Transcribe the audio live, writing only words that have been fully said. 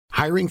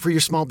Hiring for your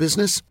small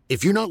business?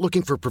 If you're not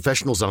looking for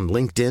professionals on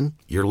LinkedIn,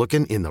 you're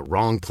looking in the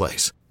wrong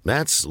place.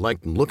 That's like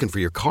looking for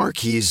your car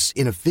keys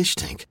in a fish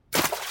tank.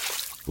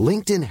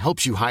 LinkedIn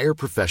helps you hire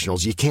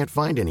professionals you can't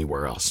find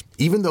anywhere else,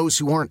 even those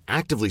who aren't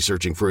actively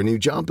searching for a new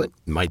job but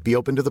might be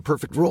open to the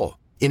perfect role.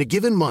 In a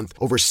given month,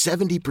 over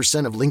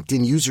 70% of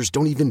LinkedIn users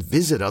don't even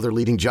visit other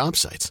leading job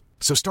sites.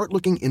 So start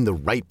looking in the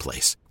right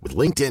place. With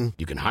LinkedIn,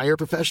 you can hire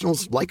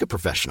professionals like a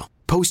professional.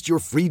 Post your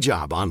free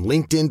job on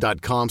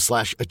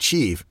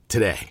linkedin.com/achieve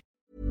today.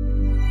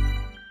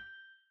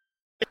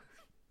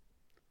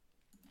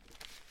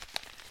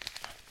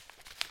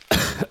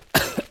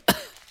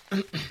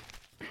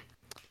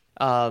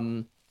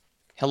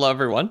 Hello,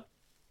 everyone.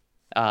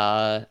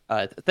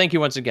 Thank you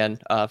once again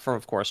for,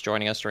 of course,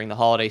 joining us during the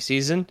holiday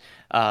season.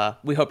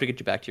 We hope to get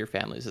you back to your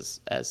families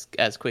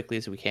as quickly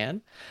as we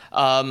can.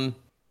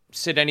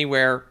 Sit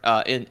anywhere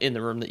in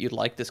the room that you'd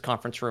like. This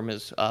conference room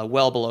is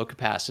well below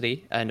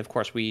capacity, and of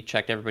course, we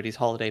checked everybody's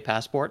holiday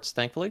passports,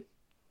 thankfully.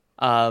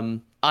 I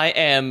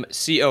am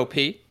COP,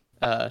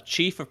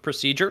 Chief of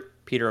Procedure,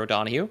 Peter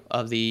O'Donoghue,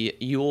 of the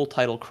Yule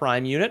Title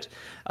Crime Unit,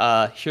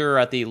 here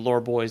at the Lore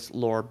Boys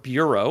Lore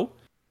Bureau,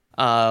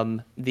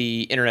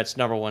 the internet's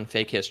 #1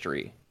 fake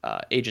history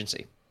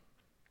agency.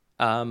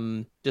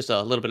 Just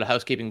a little bit of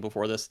housekeeping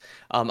before this.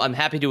 I'm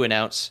happy to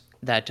announce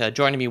that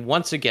joining me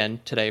once again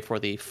today for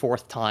the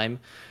 4th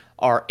time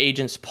are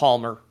Agents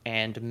Palmer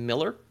and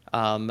Miller.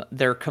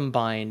 Their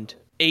combined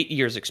 8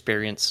 years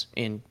experience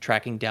in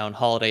tracking down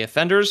holiday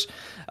offenders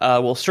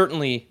will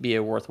certainly be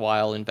a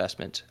worthwhile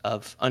investment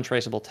of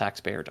untraceable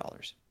taxpayer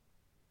dollars.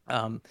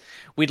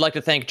 We'd like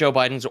to thank Joe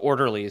Biden's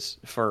orderlies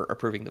for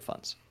approving the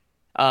funds.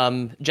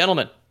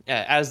 Gentlemen,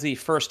 as the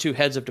first 2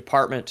 heads of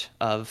Department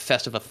of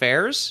Festive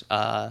Affairs,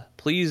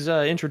 please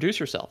introduce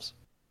yourselves.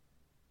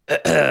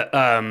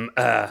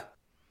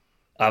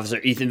 Officer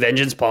Ethan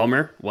Vengeance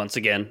Palmer, once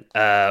again,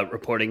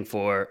 reporting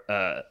for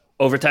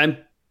overtime,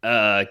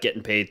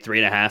 getting paid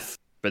 $3.50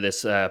 for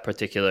this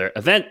particular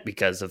event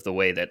because of the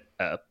way that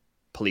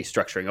police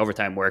structuring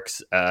overtime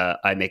works.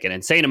 I make an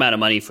insane amount of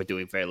money for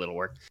doing very little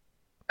work.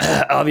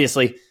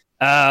 Obviously,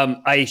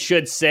 I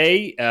should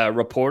say,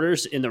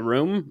 reporters in the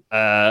room,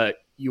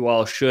 you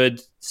all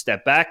should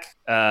step back.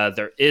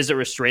 There is a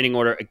restraining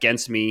order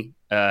against me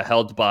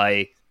held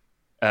by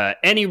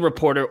any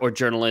reporter or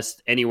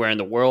journalist anywhere in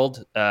the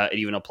world. It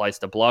even applies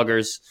to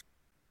bloggers.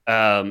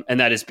 And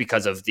that is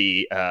because of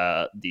the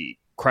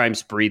crime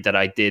spree that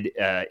I did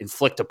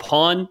inflict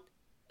upon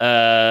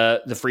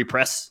the free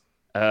press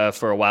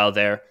for a while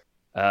there.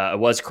 I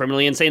was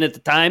criminally insane at the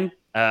time.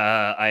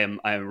 I am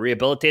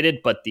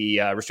rehabilitated, but the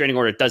restraining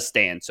order does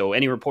stand. So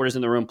any reporters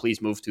in the room,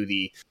 please move to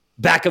the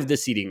back of the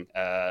seating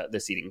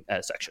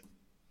section.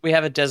 We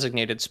have a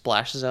designated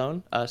splash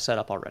zone set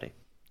up already.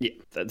 Yeah,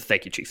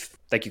 thank you, Chief.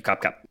 Thank you,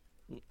 Cop.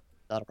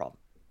 Not a problem.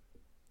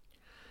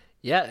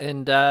 Yeah,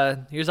 and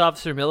here's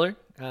Officer Miller.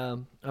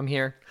 I'm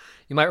here.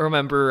 You might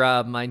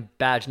remember my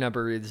badge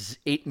number is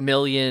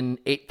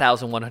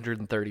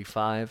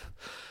 8,008,135.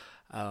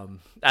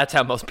 That's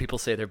how most people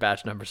say their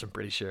badge numbers, I'm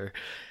pretty sure.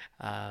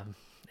 And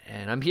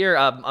I'm here.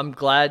 I'm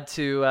glad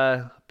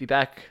to be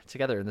back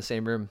together in the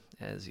same room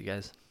as you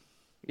guys.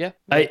 Yeah.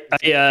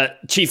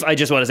 Chief, I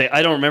just want to say,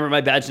 I don't remember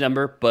my badge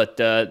number, but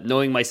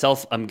knowing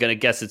myself, I'm going to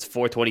guess it's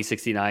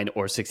 42069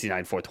 or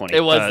 69420.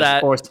 It was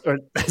that. Or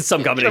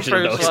some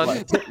combination of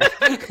those.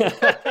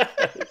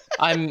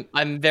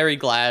 I'm very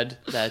glad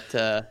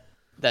that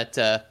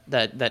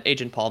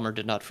Agent Palmer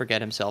did not forget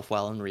himself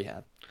while in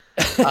rehab.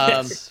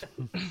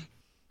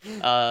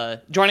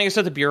 Joining us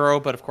at the Bureau,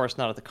 but of course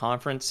not at the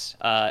conference,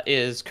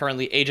 is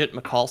currently Agent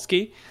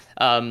Mikulski.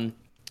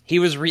 He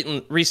was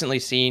recently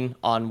seen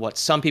on what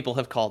some people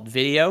have called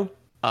video,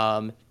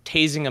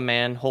 tasing a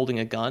man holding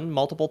a gun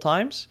multiple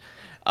times.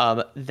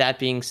 That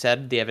being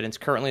said, the evidence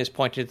currently is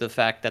pointing to the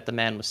fact that the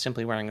man was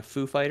simply wearing a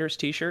Foo Fighters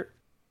t-shirt.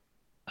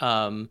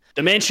 The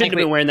man shouldn't have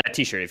been wearing that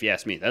t-shirt, if you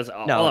ask me. That's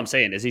all I'm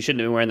saying is he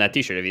shouldn't have been wearing that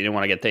t-shirt if he didn't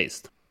want to get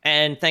tased.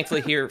 And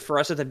thankfully here for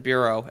us at the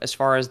Bureau, as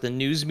far as the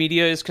news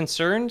media is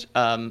concerned,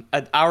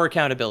 our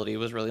accountability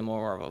was really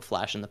more of a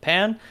flash in the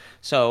pan.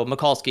 So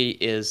Mikulski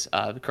is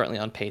currently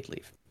on paid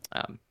leave.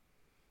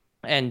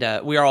 And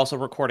we are also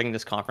recording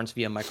this conference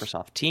via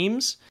Microsoft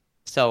Teams,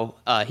 so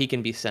he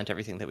can be sent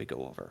everything that we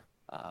go over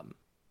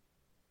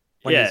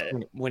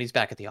when he's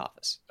back at the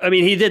office. I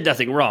mean, he did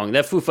nothing wrong.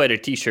 That Foo Fighter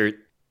t-shirt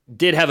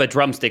did have a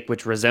drumstick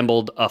which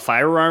resembled a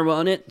firearm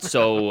on it,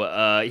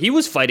 so he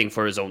was fighting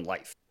for his own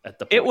life at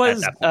the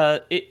point.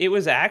 It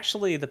was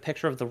actually the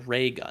picture of the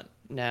ray gun.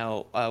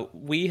 Now,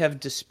 we have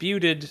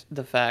disputed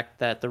the fact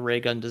that the ray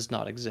gun does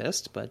not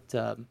exist, but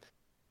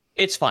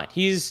it's fine.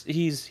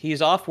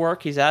 He's off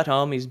work. He's at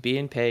home. He's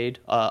being paid.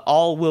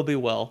 All will be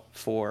well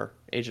for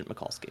Agent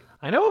Mikulski.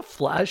 I know a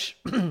flash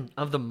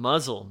of the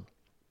muzzle.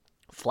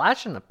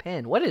 Flash in a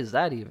pen. What does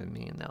that even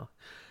mean, though?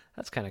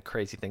 That's kind of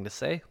crazy thing to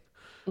say.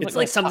 It's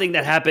like something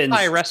that happens.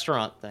 Thai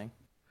restaurant thing.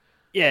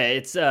 Yeah,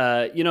 it's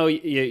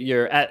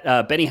you're at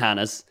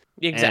Benihana's.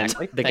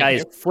 Exactly. The guy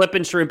is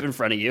flipping shrimp in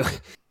front of you,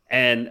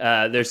 and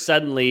there's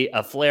suddenly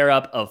a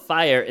flare-up of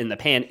fire in the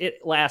pan. It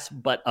lasts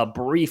but a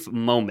brief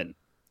moment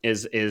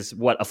is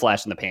what a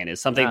flash in the pan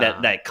is. Something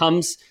that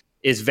comes,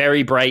 is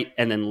very bright,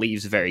 and then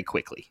leaves very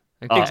quickly.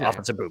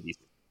 Officer Boobies.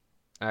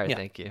 All right,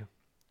 thank you.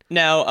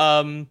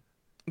 Now,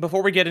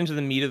 before we get into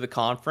the meat of the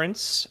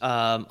conference,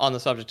 on the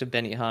subject of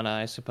Benihana,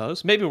 I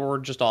suppose, maybe we're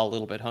just all a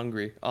little bit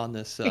hungry on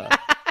this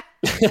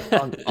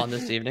on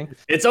this evening.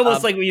 It's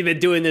almost like we've been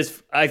doing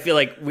this. I feel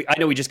like I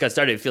know we just got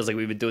started. It feels like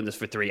we've been doing this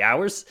for 3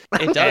 hours.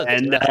 It does,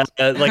 and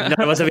like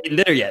none of us have eaten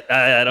dinner yet.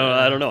 I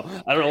don't know.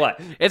 I don't know why.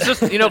 It's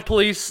just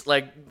police,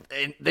 like,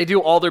 they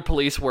do all their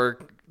police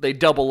work. They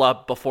double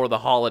up before the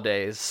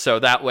holidays, so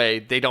that way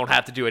they don't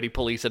have to do any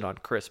policing on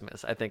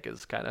Christmas, I think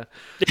is kind of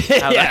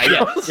how that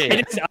goes.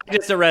 I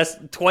just arrest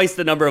twice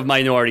the number of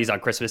minorities on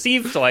Christmas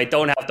Eve, so I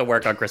don't have to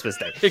work on Christmas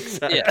Day.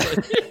 Exactly. Yeah.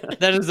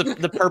 That is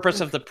the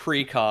purpose of the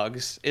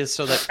precogs, is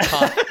so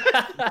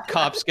that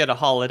cops get a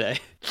holiday.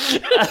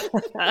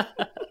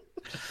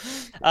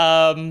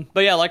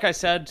 But yeah, like I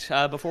said,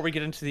 before we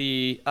get into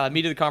the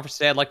meat of the conference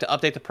today, I'd like to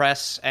update the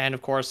press and,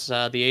 of course,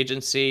 the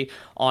agency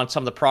on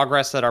some of the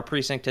progress that our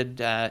precinct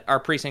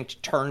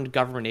turned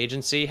government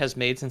agency has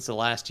made since the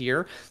last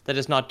year that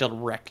is not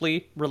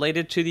directly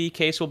related to the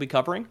case we'll be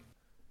covering.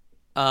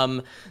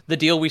 The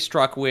deal we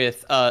struck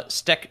with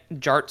Stek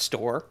Jart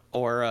Store,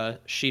 or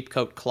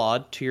Sheepcoat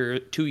Claude,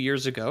 2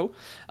 years ago,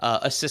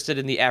 assisted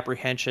in the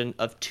apprehension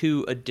of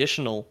 2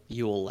 additional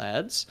Yule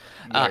lads,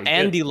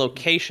 and the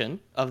location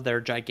of their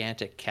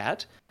gigantic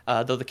cat,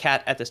 though the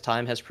cat at this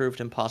time has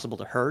proved impossible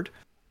to herd.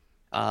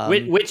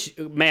 Which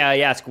may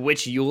I ask,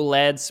 which Yule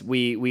lads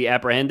we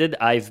apprehended?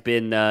 I've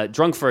been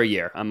drunk for a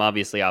year. I'm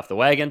obviously off the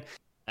wagon.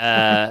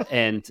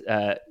 And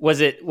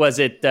was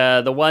it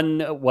the one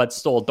what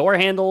stole door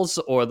handles,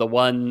 or the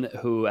one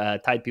who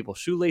tied people's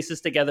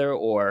shoelaces together,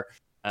 or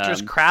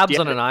there's crabs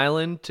on an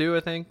island too, I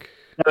think.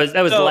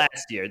 That was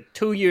last year.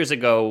 2 years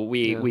ago,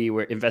 we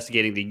were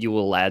investigating the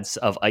Yule lads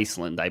of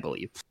Iceland, I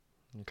believe.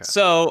 Okay.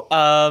 So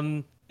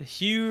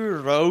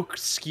Hugh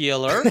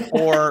Rokeskieler,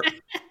 or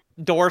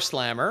Door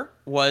Slammer,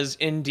 was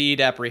indeed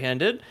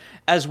apprehended,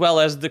 as well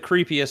as the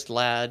creepiest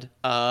lad,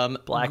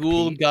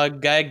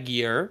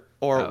 Gulgagagir,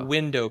 or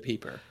Window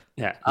Peeper.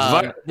 Yeah.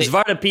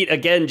 Svarta Pete,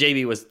 again,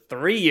 JB, was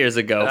 3 years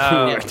ago.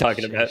 We were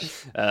talking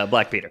about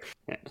Black Peter.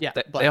 Yeah,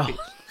 they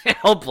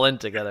all blend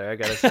together, I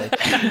gotta say.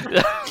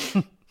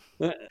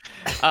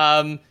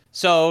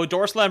 So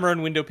Door Slammer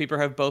and Window Peeper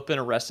have both been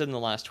arrested in the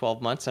last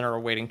 12 months and are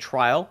awaiting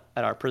trial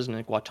at our prison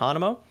in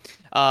Guantanamo.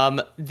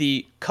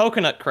 The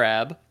coconut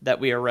crab that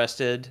we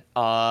arrested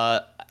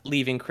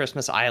leaving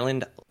Christmas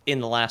Island in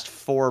the last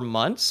 4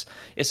 months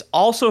is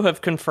also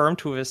have confirmed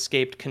to have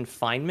escaped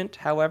confinement,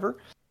 however.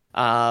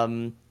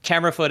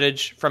 Camera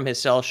footage from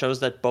his cell shows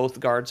that both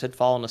guards had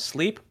fallen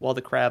asleep while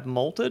the crab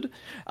molted,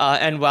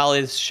 and while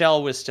his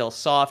shell was still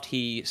soft,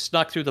 he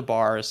snuck through the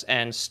bars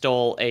and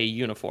stole a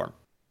uniform.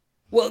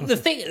 Well, the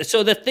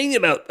thing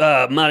about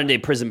modern day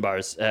prison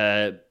bars,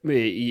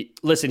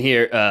 listen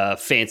here,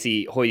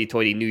 fancy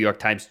hoity-toity New York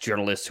Times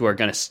journalists who are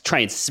going to try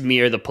and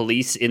smear the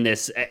police in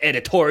this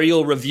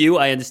editorial review,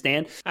 I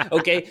understand.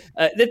 Okay,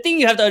 the thing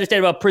you have to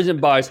understand about prison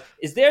bars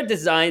is they're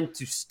designed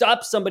to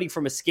stop somebody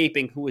from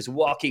escaping who is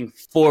walking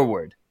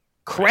forward.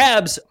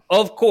 Crabs,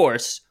 of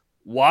course,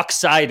 walk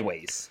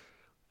sideways.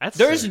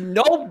 There's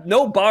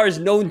no bars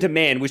known to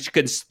man which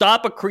can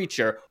stop a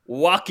creature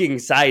walking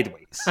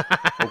sideways.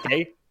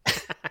 Okay.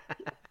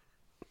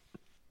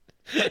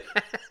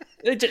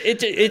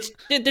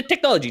 The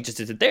technology just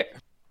isn't there.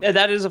 Yeah,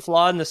 that is a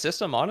flaw in the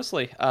system,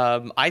 honestly.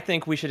 I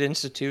think we should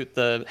institute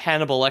the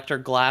Hannibal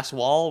Lecter glass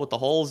wall with the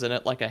holes in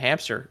it like a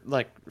hamster,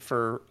 like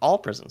for all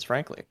prisons,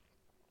 frankly.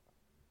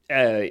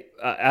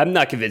 I'm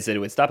not convinced that it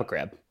would stop a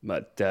crab,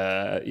 but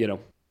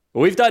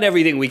we've done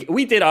everything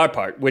we did our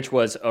part, which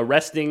was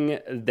arresting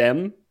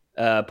them,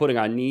 putting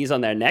our knees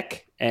on their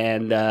neck,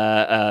 and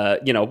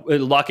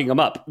locking them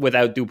up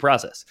without due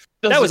process.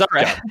 That was our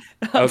job.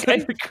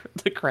 Okay,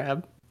 the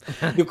crab.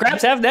 Do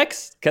crabs have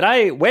necks?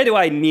 Where do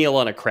I kneel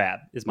on a crab?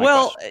 Is my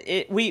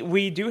question.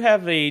 We do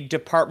have a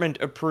department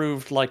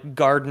approved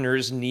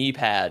gardener's knee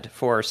pad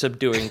for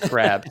subduing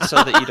crab, so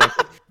that you don't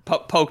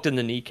poked in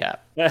the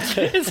kneecap.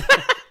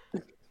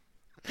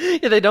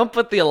 Yeah, they don't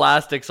put the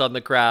elastics on the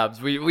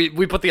crabs.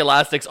 We put the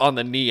elastics on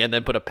the knee and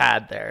then put a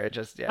pad there. It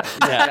just yeah.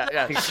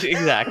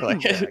 Exactly.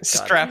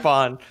 Strap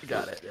on.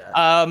 Got it.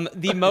 Yeah.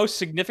 The most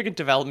significant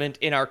development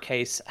in our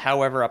case,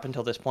 however, up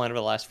until this point over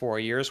the last 4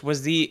 years,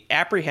 was the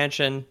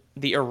apprehension,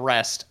 the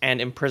arrest,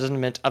 and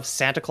imprisonment of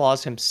Santa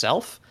Claus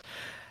himself.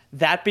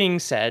 That being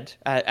said,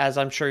 as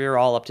I'm sure you're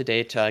all up to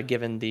date,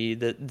 given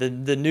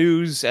the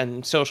news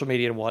and social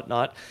media and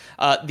whatnot,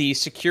 the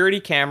security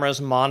cameras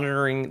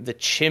monitoring the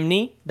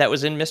chimney that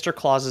was in Mr.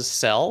 Claus's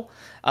cell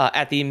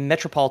at the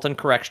Metropolitan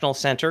Correctional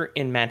Center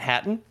in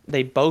Manhattan,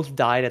 they both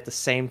died at the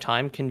same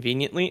time,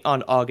 conveniently,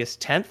 on August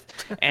 10th,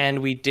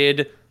 and we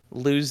did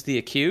lose the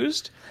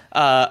accused.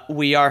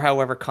 We are,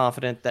 however,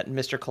 confident that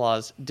Mr.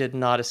 Claus did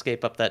not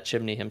escape up that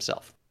chimney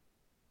himself.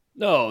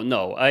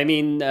 No. I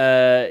mean,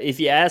 if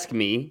you ask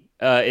me,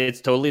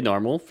 it's totally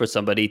normal for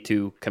somebody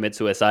to commit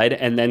suicide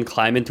and then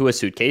climb into a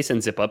suitcase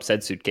and zip up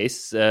said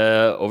suitcase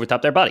over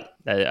top their body.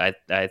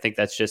 I think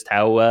that's just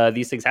how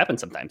these things happen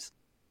sometimes.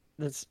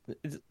 That's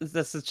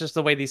just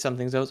the way these some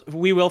things goes.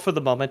 We will, for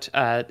the moment,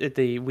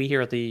 we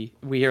here at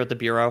the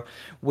bureau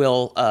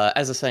will,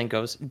 as the saying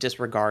goes,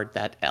 disregard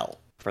that L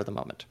for the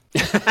moment.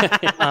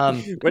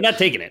 We're not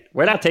taking it.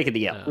 We're not taking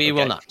the L. We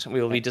will not.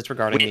 We will be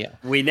disregarding the L.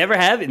 We never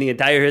have in the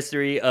entire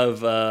history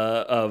of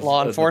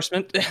law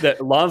enforcement,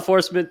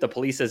 the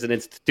police as an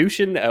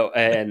institution,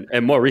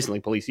 and more recently,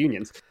 police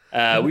unions.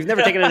 We've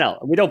never taken an L.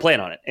 We don't plan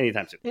on it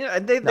anytime soon. Yeah,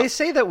 they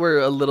say that we're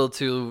a little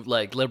too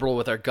like liberal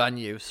with our gun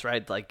use,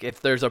 right? Like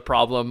if there's a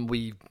problem,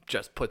 we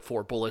just put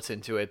 4 bullets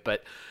into it.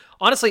 But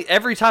honestly,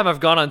 every time I've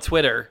gone on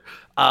Twitter,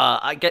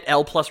 I get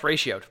L plus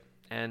ratioed,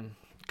 and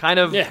kind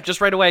of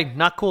just right away,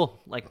 not cool.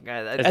 Like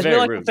as we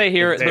like to say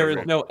here, there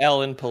is no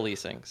L in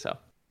policing. So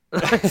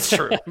it's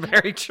true,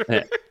 very true.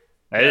 Yeah.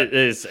 It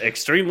is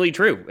extremely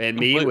true. And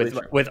me,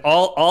 with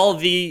all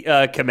the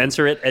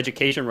commensurate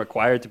education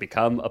required to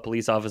become a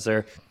police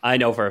officer, I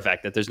know for a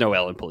fact that there's no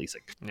L in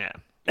policing. Yeah.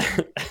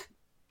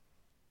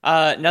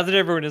 Now that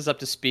everyone is up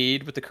to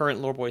speed with the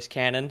current Lore Boys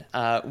canon,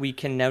 we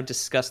can now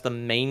discuss the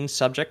main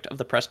subject of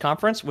the press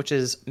conference, which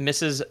is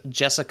Mrs.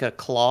 Jessica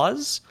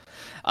Claus.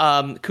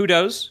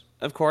 Kudos,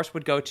 of course,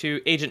 would go to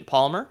Agent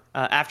Palmer.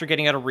 After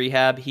getting out of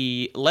rehab,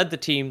 he led the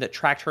team that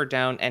tracked her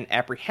down and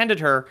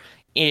apprehended her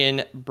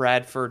in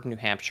Bradford, New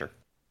Hampshire.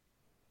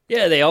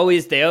 Yeah, they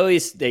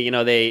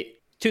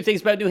two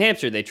things about New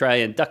Hampshire. They try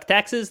and duck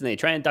taxes and they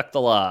try and duck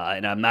the law.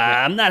 And I'm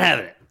not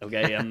having it.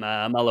 Okay,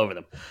 I'm all over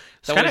them.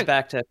 So it's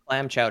back to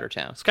Clam Chowder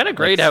Town. It's kind of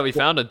great how we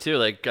found him too.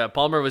 Like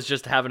Palmer was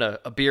just having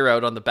a beer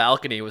out on the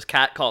balcony, was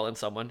catcalling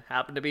someone.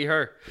 Happened to be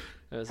her.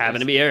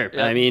 Happened to be her.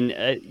 Yeah. I mean,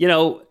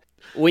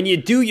 when you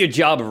do your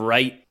job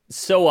right,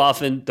 so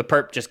often the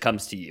perp just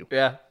comes to you.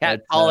 Yeah,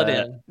 call it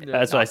in.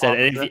 That's what I said.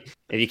 And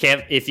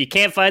if you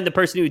can't find the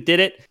person who did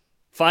it,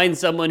 find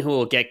someone who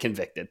will get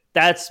convicted.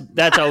 That's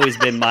always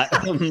been my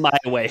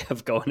way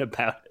of going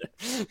about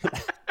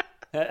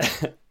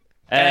it.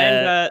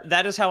 And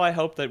that is how I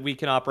hope that we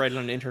can operate on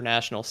an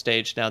international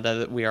stage now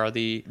that we are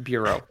the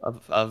Bureau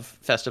of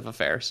Festive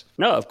Affairs.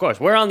 No, of course.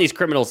 We're on these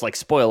criminals like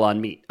spoil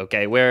on meat,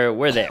 okay?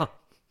 We're there.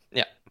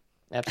 Yeah,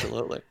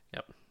 absolutely.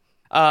 Yep.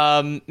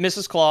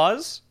 Mrs.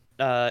 Claus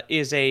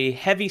is a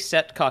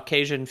heavy-set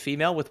Caucasian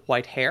female with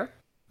white hair.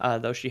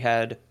 Though she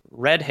had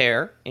red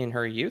hair in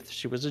her youth,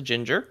 she was a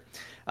ginger.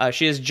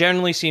 She is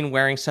generally seen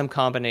wearing some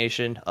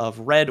combination of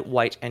red,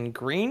 white, and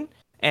green,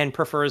 and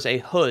prefers a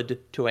hood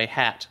to a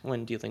hat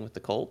when dealing with the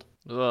cold.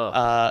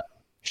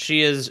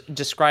 She is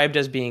described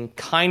as being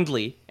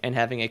kindly and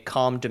having a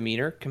calm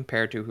demeanor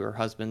compared to her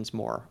husband's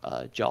more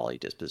jolly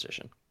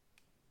disposition.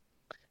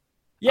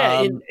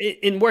 Yeah,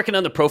 in working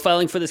on the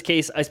profiling for this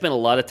case, I spent a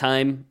lot of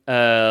time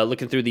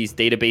looking through these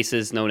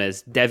databases known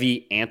as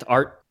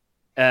DeviantArt.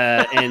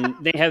 And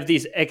they have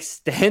these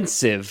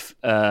extensive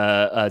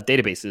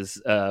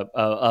databases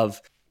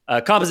of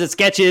composite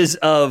sketches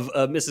of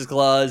Mrs.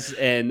 Claus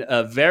and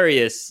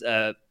various,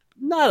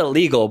 not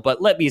illegal,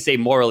 but let me say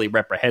morally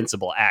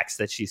reprehensible acts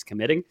that she's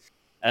committing.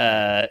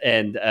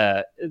 And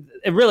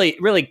it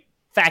really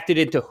factored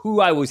into who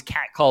I was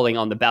catcalling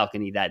on the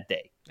balcony that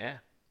day. Yeah,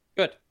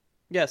 good.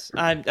 Yes,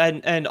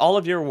 and all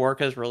of your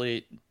work has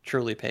really,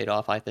 truly paid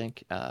off, I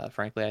think.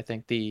 Frankly, I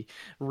think the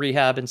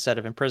rehab instead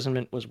of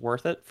imprisonment was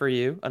worth it for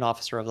you, an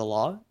officer of the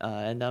law.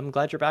 And I'm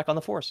glad you're back on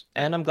the force.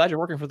 And I'm glad you're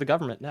working for the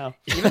government now.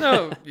 Even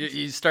though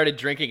you started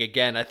drinking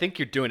again, I think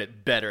you're doing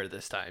it better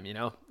this time,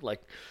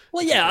 Like,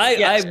 well,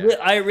 yeah,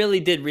 I really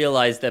did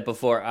realize that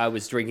before I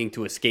was drinking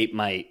to escape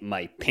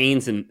my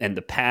pains and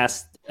the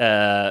past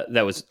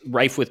that was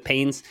rife with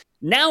pains.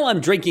 Now I'm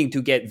drinking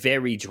to get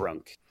very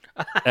drunk.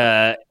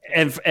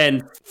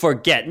 And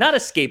forget, not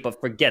escape, but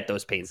forget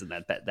those pains in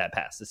that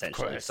past,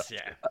 essentially. Of course, so,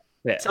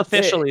 yeah. So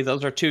officially,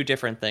 those are two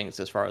different things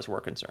as far as we're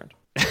concerned.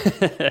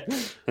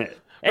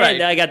 And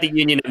I got the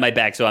union in my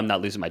back, so I'm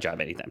not losing my job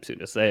anytime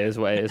soon. Is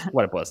what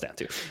it boils down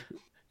to.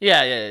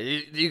 Yeah.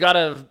 You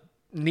gotta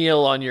kneel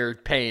on your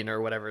pain,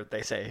 or whatever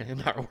they say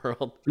in our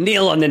world.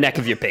 Kneel on the neck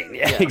of your pain.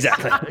 Yeah, yes.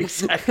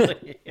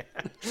 Exactly. Yeah.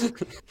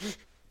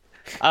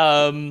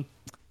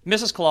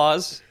 Mrs.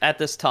 Claus, at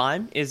this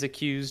time, is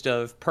accused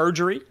of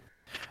perjury,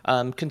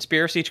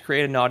 conspiracy to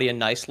create a naughty and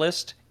nice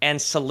list,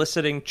 and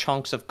soliciting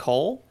chunks of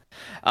coal,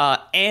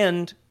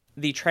 and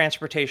the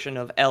transportation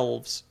of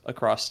elves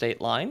across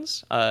state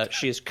lines.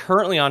 She is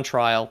currently on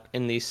trial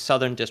in the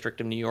Southern District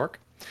of New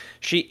York.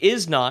 She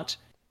is not,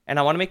 and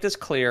I want to make this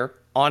clear,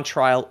 on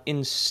trial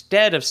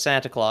instead of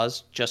Santa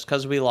Claus, just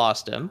because we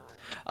lost him,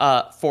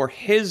 for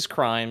his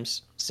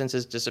crimes since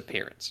his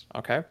disappearance,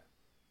 okay?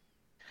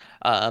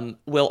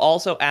 We'll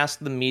also ask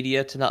the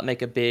media to not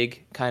make a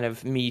big kind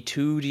of Me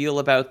Too deal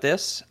about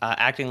this,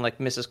 acting like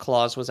Mrs.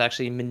 Claus was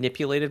actually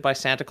manipulated by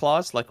Santa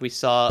Claus, like we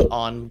saw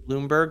on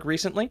Bloomberg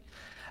recently.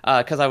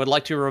 Because I would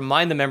like to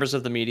remind the members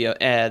of the media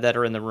that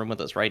are in the room with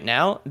us right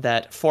now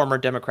that former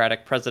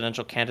Democratic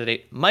presidential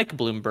candidate Mike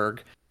Bloomberg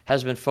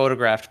has been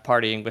photographed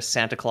partying with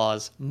Santa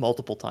Claus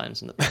multiple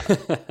times in the past.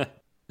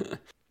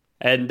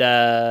 And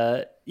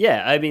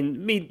yeah, I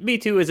mean, Me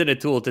Too isn't a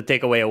tool to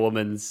take away a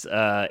woman's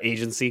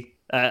agency.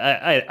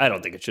 I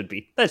don't think it should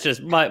be. That's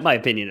just my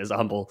opinion as a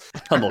humble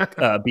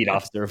beat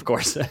officer, of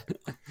course.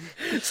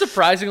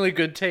 Surprisingly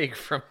good take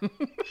from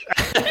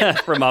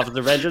From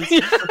Officer Vengeance.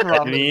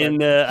 I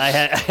mean, I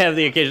have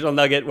the occasional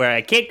nugget where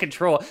I can't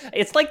control.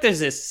 It's like there's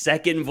this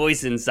second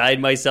voice inside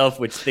myself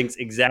which thinks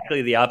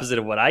exactly the opposite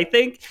of what I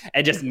think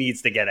and just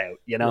needs to get out.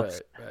 You know,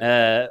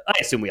 right. I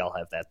assume we all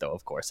have that, though,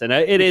 of course, and I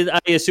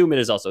assume it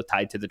is also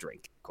tied to the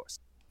drink, of course.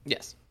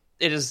 Yes,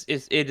 it is.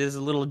 It is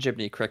a little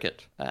Jiminy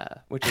Cricket,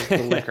 which is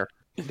the liquor,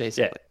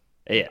 basically.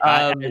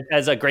 Yeah.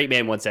 As a great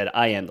man once said,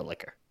 "I am the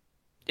liquor."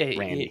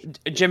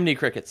 Jiminy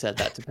Cricket said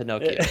that to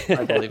Pinocchio,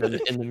 I believe,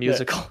 in the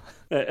musical.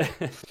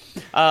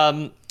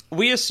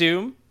 We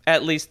assume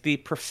at least the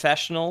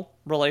professional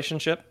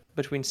relationship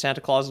between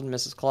Santa Claus and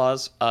Mrs.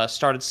 Claus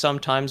started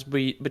sometimes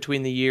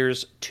between the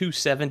years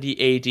 270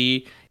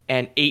 AD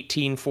and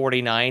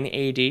 1849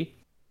 AD.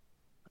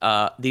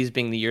 These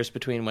being the years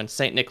between when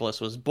Saint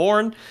Nicholas was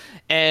born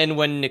and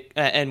when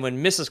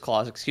Mrs.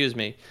 Claus,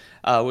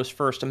 was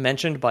first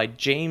mentioned by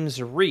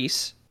James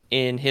Rees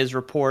in his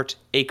report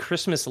A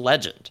Christmas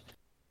Legend.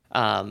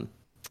 And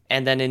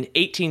then in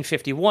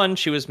 1851,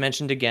 she was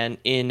mentioned again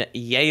in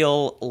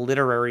Yale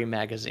Literary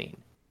Magazine.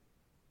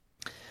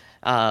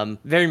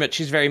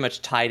 She's very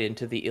much tied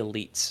into the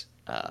elites,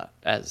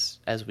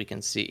 as we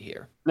can see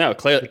here. No,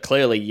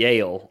 clearly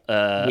Yale.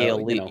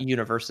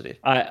 University.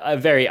 A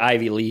very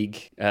Ivy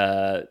League,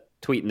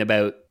 tweeting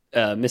about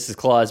Mrs.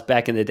 Claus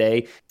back in the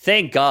day.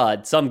 Thank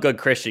God some good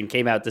Christian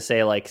came out to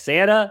say, like,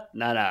 Santa?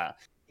 Nah.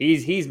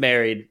 He's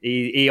married.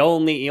 He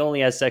only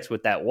has sex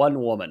with that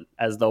one woman,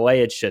 as the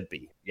way it should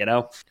be, you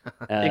know?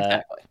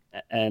 Exactly.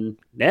 And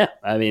yeah,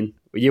 I mean,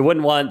 you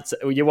wouldn't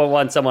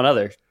want someone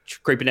other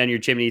creeping down your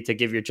chimney to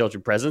give your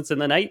children presents in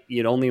the night.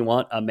 You'd only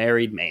want a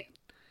married man.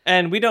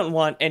 And we don't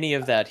want any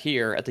of that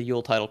here at the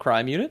Yule Title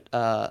Crime Unit,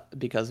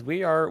 because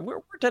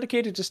we're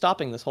dedicated to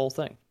stopping this whole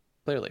thing,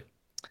 clearly.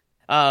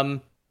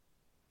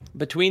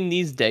 Between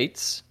these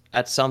dates,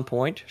 at some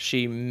point,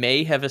 she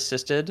may have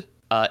assisted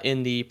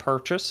in the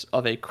purchase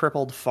of a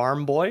crippled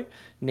farm boy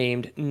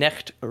named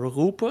Knecht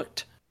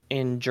Ruprecht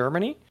in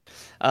Germany.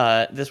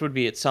 This would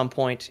be at some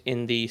point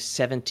in the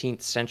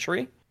 17th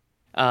century.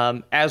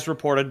 As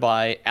reported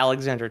by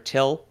Alexander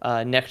Till,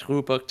 Knecht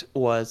Ruprecht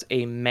was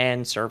a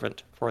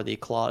manservant for the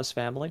Claus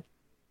family.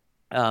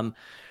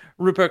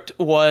 Ruprecht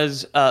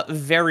was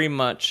very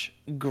much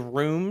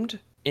groomed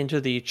into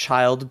the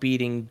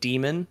child-beating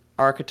demon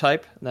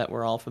archetype that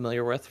we're all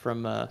familiar with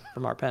from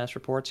our past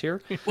reports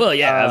here. Well,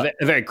 yeah,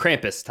 a very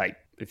Krampus type,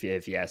 if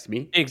you ask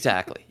me.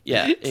 Exactly.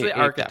 Yeah, it's the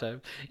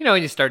archetype. You know,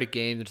 when you start a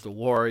game, there's the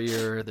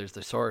warrior, there's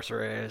the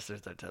sorceress,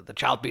 there's the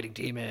child-beating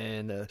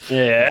demon.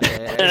 Yeah.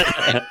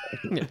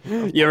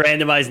 Your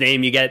randomized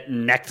name, you get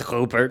Knecht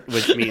Rupert,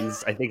 which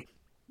means I think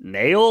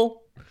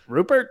nail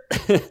Rupert.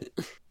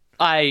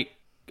 I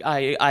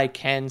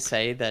can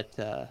say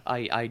that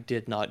I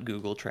did not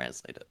Google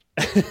Translate it.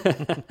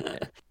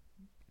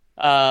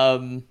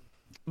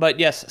 But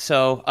yes,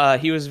 so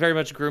he was very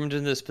much groomed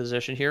in this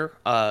position here.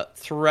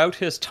 Throughout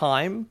his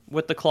time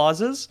with the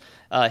Clauses,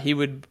 he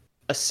would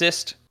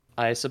assist,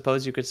 I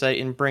suppose you could say,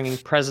 in bringing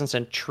presents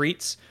and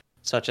treats,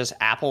 such as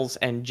apples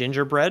and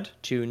gingerbread,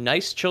 to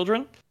nice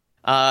children,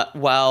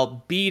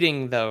 while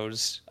beating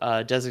those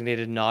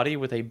designated naughty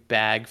with a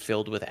bag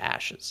filled with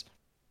ashes.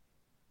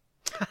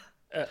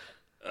 That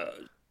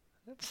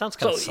sounds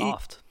kind of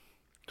soft.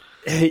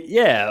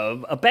 Yeah,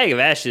 a bag of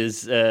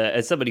ashes,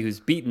 as somebody who's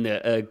beaten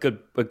a good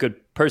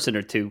person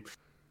or two,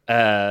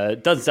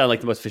 doesn't sound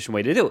like the most efficient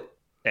way to do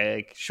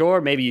it. Sure,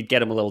 maybe you'd get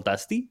them a little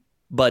dusty,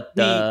 but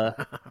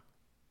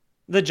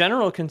the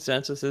general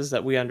consensus is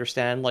that we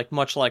understand, like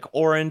much like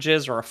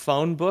oranges or a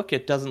phone book,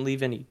 it doesn't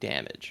leave any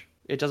damage.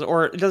 It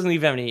doesn't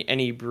leave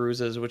any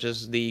bruises, which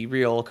is the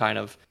real kind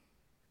of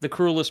the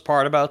cruelest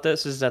part about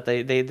this, is that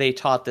they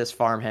taught this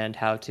farmhand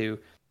how to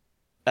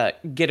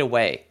get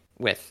away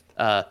with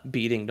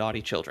beating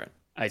naughty children.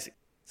 I see.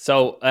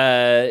 So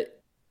the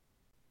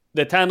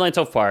timeline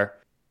so far,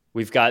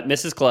 we've got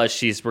Mrs. Claus.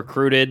 She's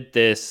recruited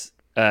this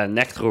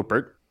Knecht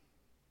Rupert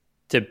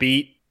to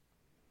beat.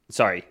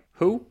 Sorry,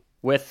 who?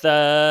 With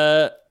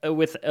a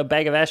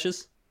bag of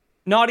ashes?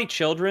 Naughty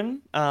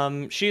children.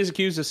 She is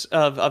accused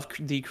of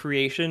the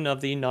creation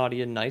of the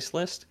naughty and nice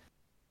list.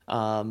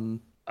 Oh,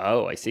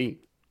 I see.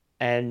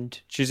 And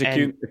she's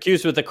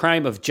accused with the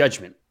crime of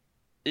judgment.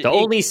 The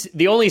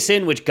only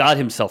sin which God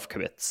himself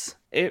commits.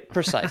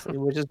 Precisely,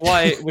 which is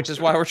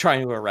why we're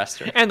trying to arrest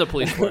her and the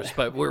police force,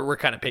 but we're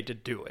kind of paid to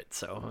do it,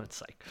 so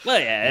it's like. Well,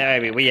 yeah, I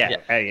mean,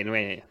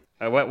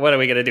 what are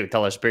we gonna do?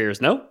 Tell our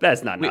superiors no?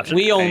 That's not an option.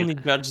 We only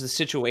judge the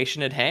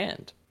situation at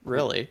hand,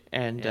 really,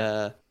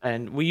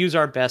 and we use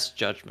our best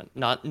judgment,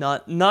 not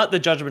the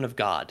judgment of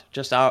God,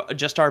 just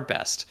our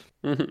best.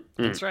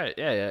 That's right.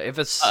 Yeah. If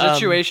a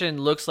situation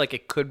looks like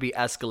it could be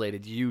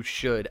escalated, you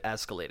should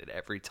escalate it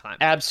every time.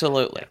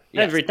 Absolutely.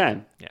 Yes. Every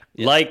time. Yeah.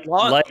 Yes. Like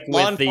law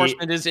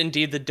enforcement is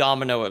indeed the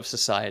domino of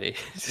society.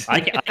 I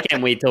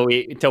can't wait till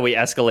we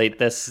escalate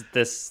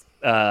this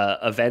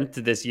event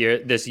this year,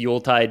 this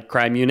Yuletide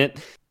crime unit,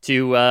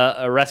 to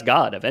arrest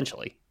God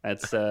eventually.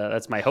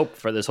 That's my hope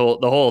for the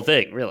whole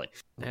thing, really.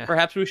 Yeah.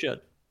 Perhaps we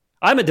should.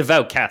 I'm a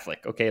devout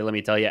Catholic, okay, let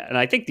me tell you. And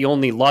I think the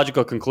only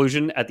logical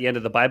conclusion at the end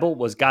of the Bible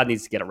was God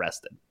needs to get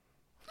arrested.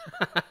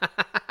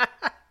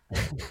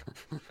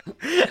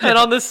 And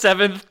on the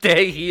 7th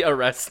day, he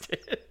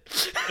arrested.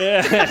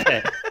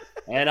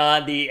 And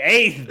on the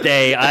 8th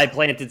day, I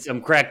planted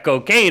some crack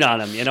cocaine on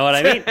him. You know what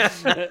I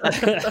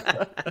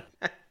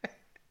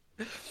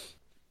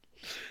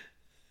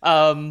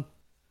mean?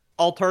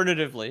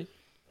 Alternatively,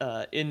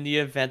 in the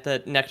event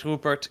that Knecht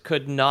Ruprecht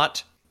could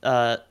not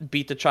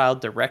beat the child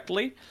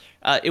directly,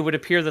 it would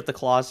appear that the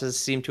clauses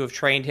seem to have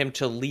trained him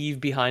to leave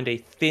behind a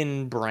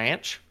thin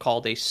branch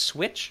called a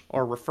switch,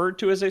 or referred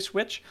to as a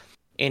switch,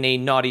 in a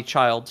naughty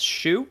child's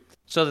shoe,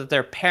 so that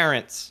their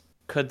parents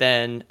could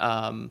then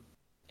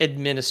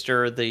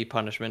administer the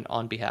punishment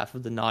on behalf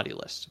of the naughty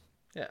list.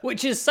 Yeah.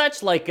 Which is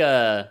such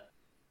a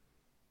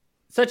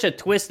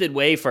twisted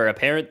way for a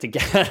parent to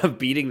get out of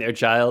beating their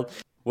child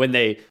when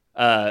they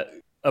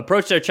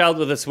approach their child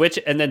with a switch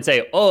and then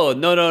say, "Oh,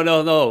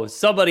 no,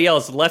 somebody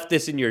else left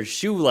this in your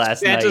shoe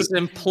last night. Santa's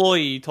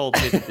employee told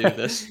me to do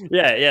this."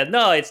 Yeah,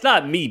 no, it's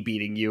not me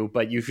beating you,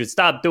 but you should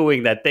stop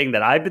doing that thing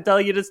that I've been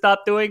telling you to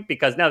stop doing,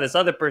 because now this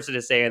other person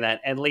is saying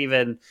that and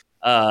leaving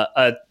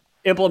a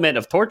implement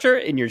of torture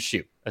in your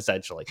shoe,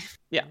 essentially.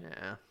 Yeah.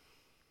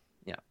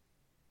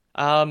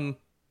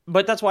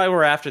 But that's why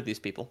we're after these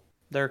people.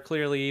 They're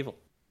clearly evil.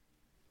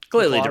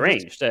 Clearly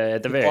deranged,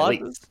 at the very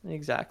least.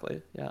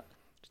 Exactly, yeah.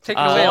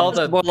 Taking away all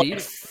the like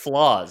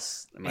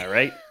flaws, am I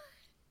right?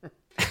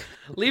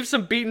 Leave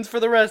some beatings for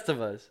the rest of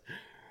us.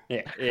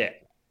 Yeah.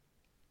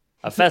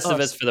 A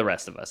Festivus for the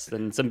rest of us,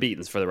 and some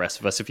beatings for the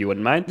rest of us, if you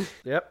wouldn't mind.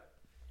 Yep.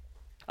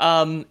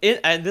 And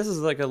this is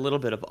like a little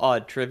bit of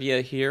odd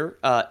trivia here.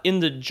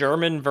 In the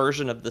German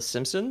version of The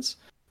Simpsons,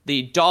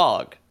 the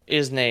dog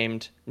is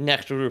named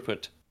Knecht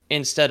Ruprecht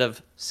instead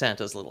of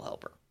Santa's Little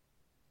Helper.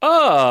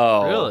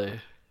 Oh, really?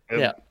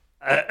 Yeah.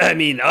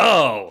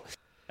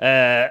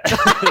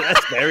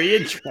 That's very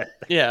interesting.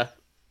 Yeah.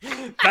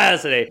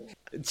 Fascinating.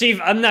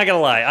 Chief, I'm not going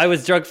to lie. I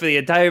was drunk for the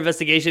entire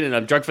investigation, and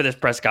I'm drunk for this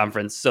press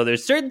conference. So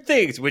there's certain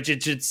things which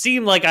it should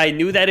seem like I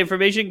knew that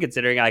information,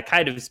 considering I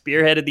kind of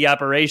spearheaded the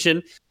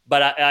operation.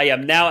 But I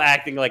am now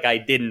acting like I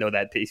didn't know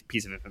that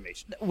piece of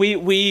information.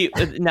 We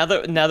now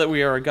that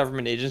we are a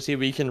government agency,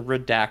 we can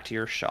redact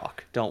your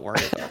shock. Don't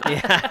worry about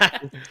it. Yeah.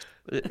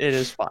 It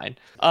is fine.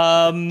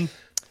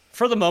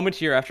 For the moment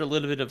here, after a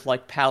little bit of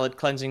like palate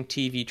cleansing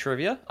TV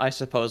trivia, I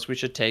suppose we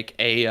should take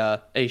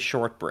a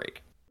short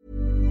break.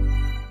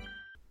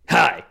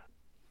 Hi,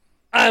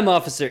 I'm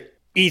Officer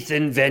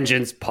Ethan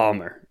Vengeance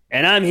Palmer,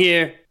 and I'm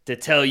here to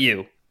tell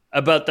you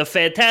about the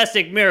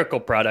fantastic miracle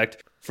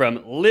product from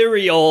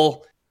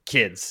Liriol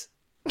Kids.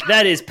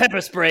 That is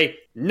pepper spray,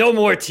 no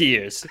more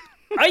tears.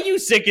 Are you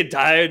sick and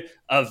tired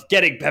of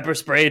getting pepper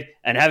sprayed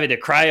and having to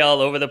cry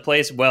all over the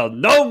place? Well,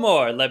 no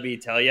more, let me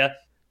tell you.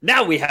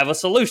 Now we have a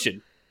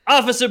solution.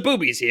 Officer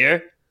Boobies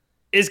here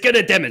is going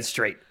to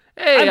demonstrate.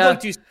 Hey,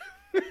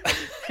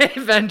 hey,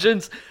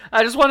 Vengeance.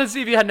 I just want to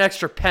see if you had an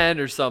extra pen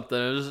or something.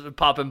 I was just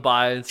popping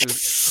by and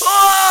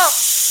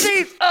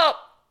Steve,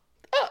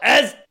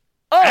 As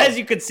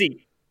you can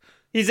see,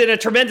 he's in a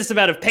tremendous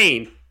amount of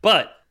pain,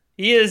 but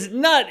he is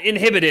not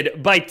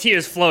inhibited by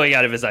tears flowing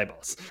out of his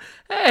eyeballs.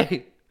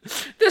 Hey,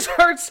 this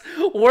hurts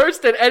worse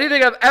than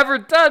anything I've ever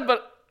done,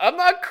 but I'm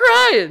not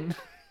crying.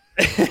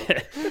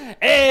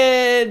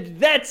 And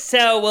that's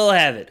how we'll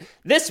have it.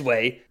 This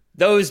way,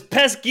 those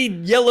pesky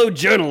yellow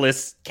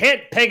journalists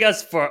can't peg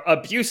us for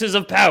abuses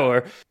of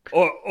power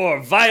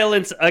or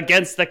violence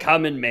against the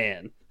common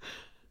man.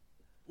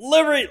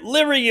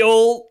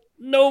 Liriol,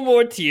 no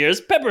more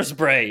tears, pepper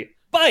spray.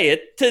 Buy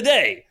it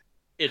today.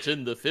 It's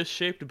in the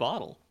fish-shaped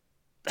bottle.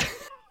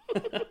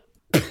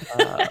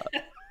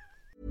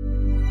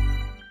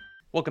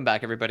 Welcome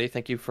back, everybody.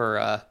 Thank you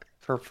for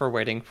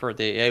waiting for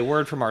a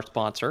word from our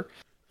sponsor.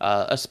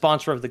 A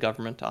sponsor of the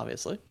government,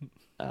 obviously,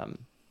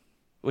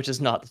 which is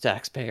not the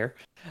taxpayer.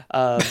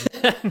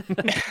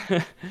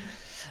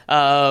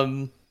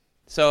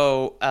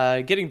 So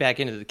getting back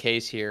into the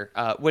case here,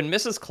 when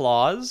Mrs.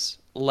 Claus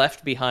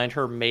left behind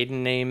her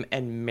maiden name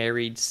and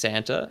married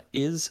Santa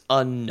is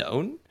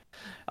unknown.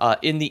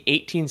 In the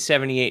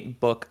 1878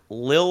 book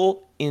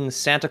Lil in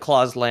Santa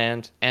Claus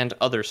Land and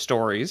Other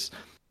Stories.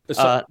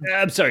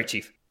 I'm sorry,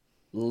 Chief.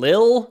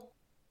 Lil?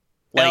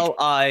 Like,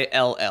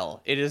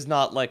 Lill. It is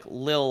not like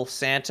Lil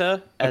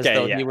Santa, as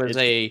though he was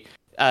a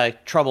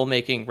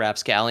troublemaking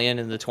rapscallion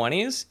in the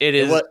 20s. It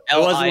is Lill.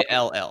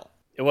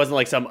 It wasn't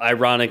like some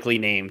ironically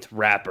named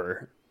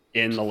rapper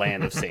in the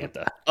land of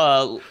Santa.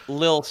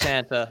 Lil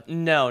Santa.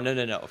 No,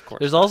 of course.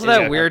 There's also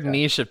that weird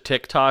niche of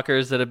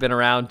TikTokers that have been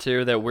around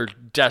too that we're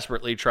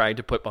desperately trying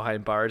to put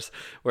behind bars,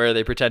 where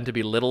they pretend to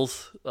be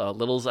littles.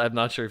 I'm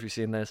not sure if you've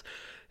seen this.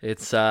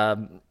 It's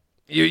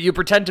you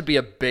pretend to be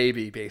a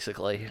baby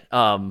basically,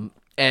 and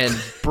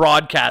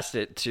broadcast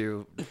it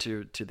to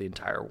the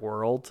entire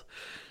world.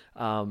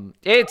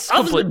 It's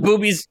Officer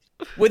Boobies.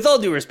 with all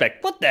due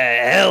respect, what the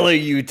hell are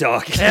you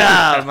talking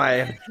Yeah, about?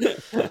 my.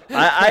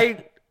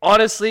 I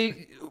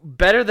honestly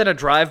better than a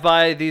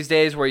drive-by these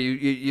days where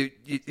you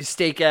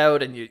stake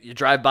out and you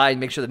drive by and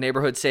make sure the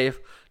neighborhood's safe.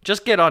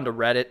 Just get onto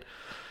Reddit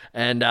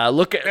and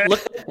look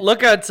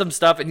at some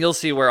stuff, and you'll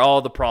see where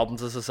all the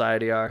problems of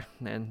society are,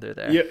 and they're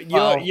there.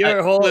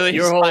 Your whole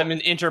time in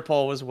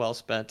Interpol was well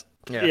spent.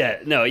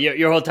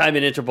 your whole time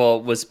in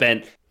Interpol was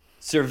spent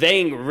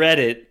surveying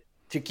Reddit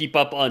to keep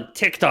up on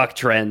TikTok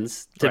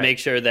trends to Right. make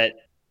sure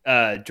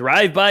that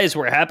drive-bys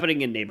were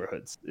happening in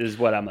neighborhoods, is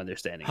what I'm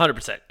understanding.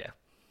 100%. Yeah.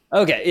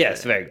 Okay,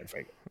 yes, very good,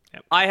 very good.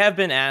 I have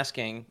been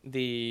asking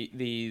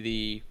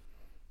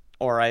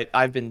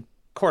I've been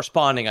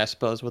corresponding, I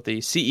suppose, with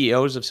the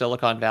CEOs of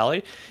Silicon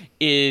Valley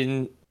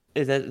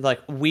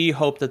we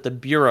hope that the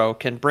Bureau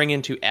can bring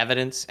into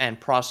evidence and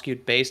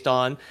prosecute based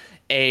on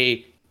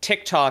a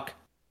TikTok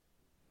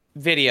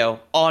video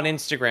on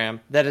Instagram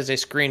that is a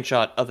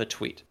screenshot of a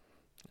tweet.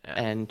 Yeah.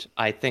 And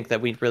I think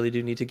that we really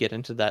do need to get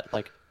into that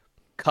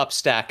cup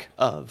stack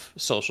of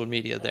social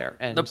media there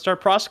and start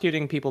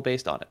prosecuting people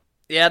based on it.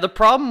 Yeah, the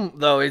problem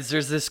though is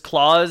there's this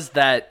clause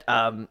that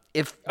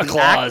if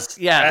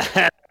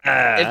the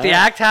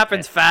act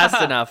happens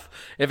fast enough,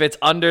 if it's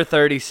under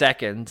 30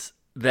 seconds,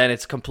 then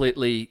it's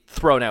completely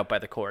thrown out by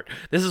the court.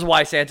 This is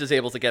why Santa's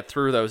able to get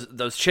through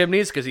those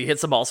chimneys, because he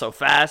hits them all so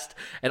fast,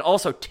 and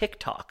also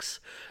TikToks.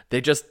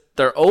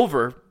 They're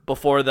over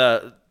before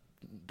the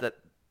time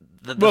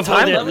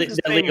they're limit.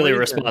 legally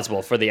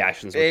responsible for the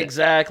actions.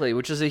 Exactly,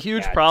 which is a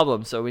huge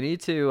problem. So we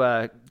need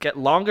to get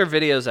longer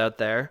videos out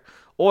there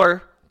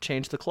or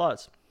change the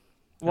clause.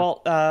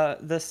 Well,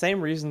 the same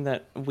reason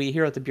that we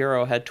here at the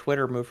Bureau had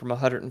Twitter move from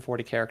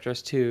 140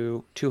 characters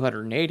to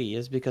 280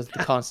 is because the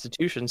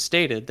Constitution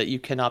stated that you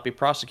cannot be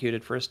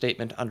prosecuted for a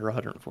statement under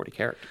 140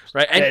 characters.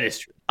 Right, and that is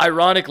true.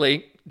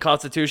 Ironically,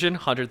 Constitution,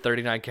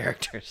 139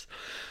 characters.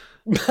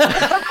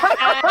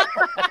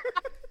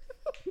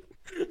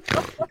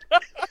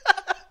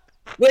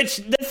 Which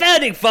the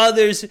founding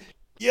fathers,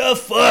 you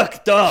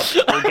fucked up,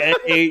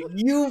 okay?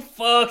 You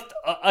fucked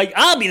up.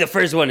 I'll be the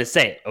first one to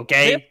say it,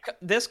 okay?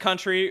 This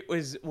country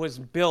was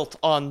built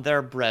on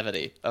their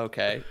brevity,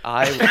 okay?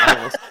 I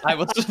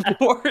will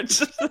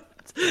support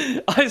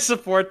I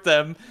support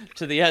them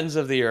to the ends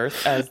of the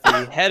earth as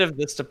the head of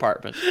this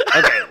department.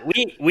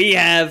 Okay, we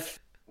have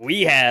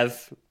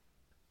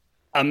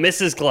a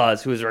Mrs.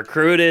 Claus who has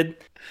recruited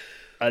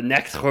a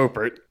next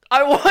Rupert.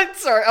 I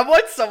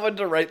want someone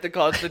to write the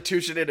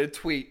Constitution in a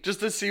tweet just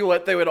to see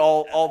what they would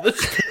all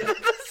this.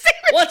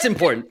 What's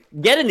important?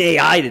 Get an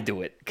AI to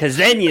do it, because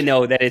then you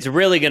know that it's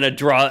really going to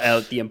draw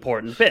out the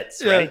important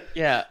bits, right?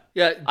 Yeah.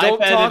 Yeah, I've don't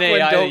talk edited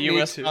when AI don't the need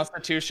U.S. to.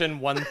 Constitution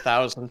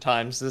 1,000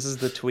 times. This is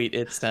the tweet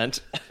it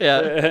sent.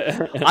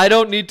 Yeah, I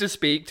don't need to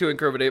speak to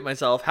incriminate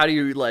myself. How do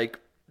you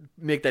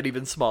make that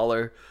even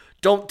smaller?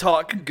 Don't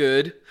talk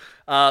good.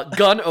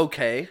 Gun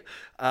okay.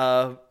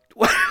 What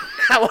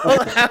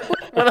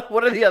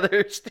are the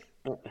others?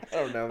 I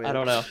don't know, man. I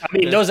don't know. I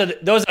mean,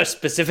 those are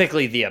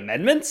specifically the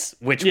amendments,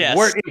 which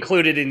weren't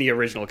included in the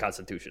original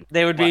Constitution.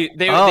 They would be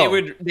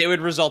they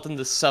would result in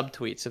the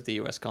subtweets of the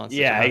U.S.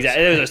 Constitution. Yeah,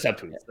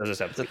 exactly.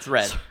 Those are subtweets. It's a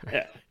thread.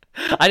 Yeah.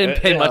 I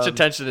didn't pay much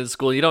attention in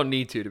school. You don't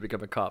need to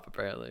become a cop,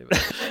 apparently.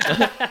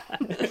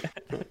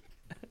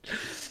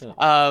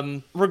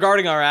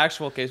 Regarding our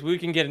actual case, we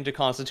can get into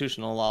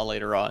constitutional law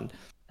later on.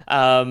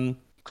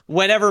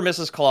 Whenever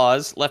Mrs.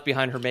 Claus left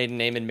behind her maiden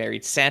name and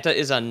married Santa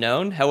is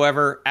unknown.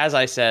 However, as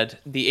I said,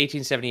 the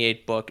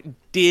 1878 book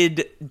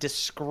did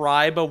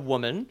describe a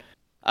woman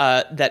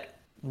that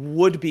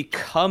would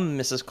become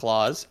Mrs.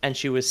 Claus, and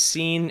she was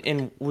seen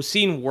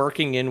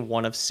working in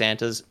one of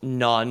Santa's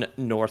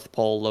non-North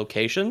Pole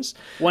locations.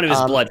 One of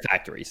his blood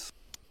factories.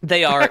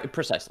 They are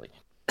precisely.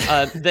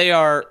 They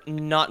are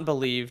not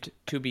believed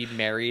to be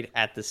married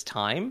at this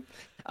time.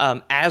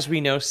 As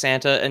we know,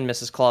 Santa and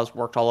Mrs. Claus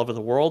worked all over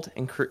the world,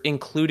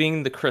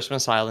 including the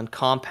Christmas Island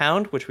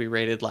compound, which we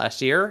raided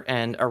last year,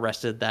 and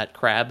arrested that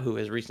crab who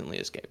has recently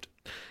escaped.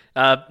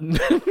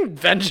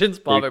 Vengeance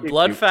Bomber,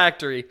 Blood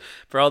Factory,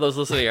 for all those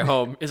listening at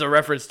home, is a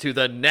reference to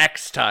the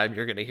next time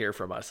you're going to hear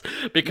from us.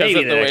 Because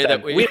Maybe of the way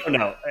that we don't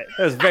know.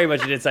 That was very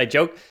much an inside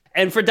joke.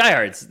 And for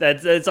diehards,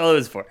 that's all it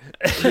was for.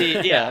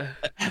 The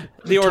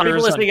People order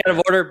is listening out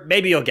of order,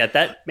 maybe you'll get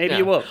that. Maybe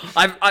you won't.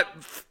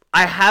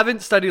 I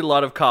haven't studied a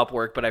lot of cop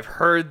work, but I've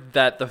heard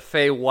that the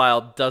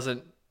Feywild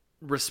doesn't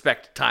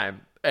respect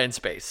time and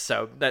space,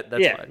 so that's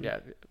fine.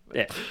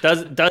 Yeah.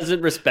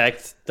 Doesn't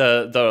respect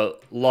the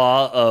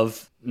law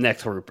of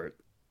next Rupert.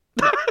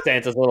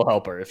 Santa's little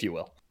helper, if you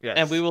will. Yes.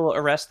 and we will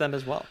arrest them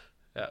as well.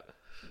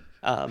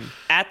 Yeah.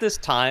 At this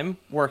time,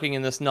 working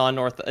in this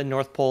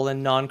North Pole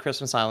and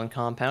non-Christmas Island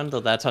compound, though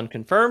that's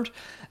unconfirmed,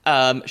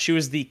 she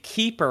was the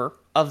keeper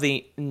of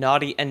the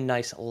Naughty and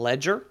Nice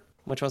Ledger,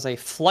 which was a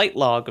flight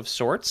log of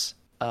sorts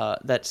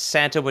that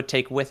Santa would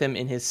take with him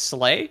in his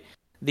sleigh,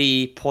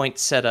 the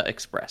Poinsettia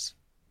Express.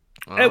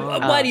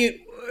 Why do you...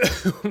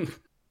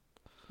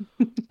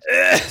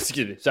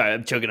 Excuse me. Sorry,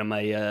 I'm choking on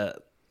my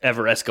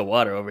Everesca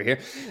water over here.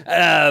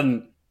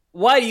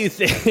 Why do you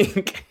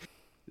think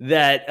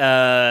that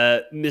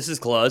Mrs.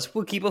 Claus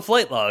will keep a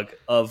flight log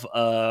of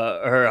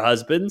her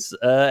husband's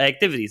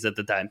activities at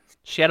the time.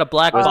 She had a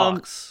black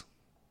box,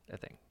 I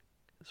think.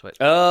 That's what.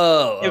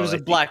 It was a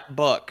black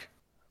book.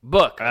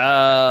 Book.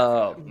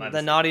 Oh,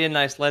 The Naughty and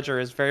Nice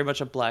Ledger is very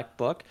much a black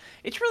book.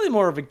 It's really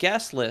more of a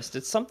guest list.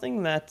 It's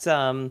something that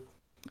the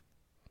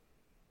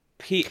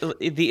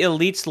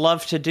elites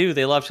love to do.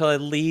 They love to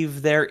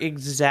leave their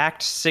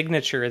exact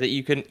signature that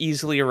you can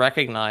easily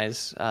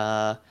recognize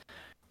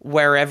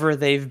wherever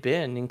they've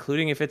been,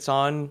 including if it's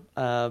on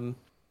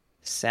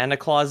Santa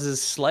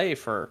Claus's sleigh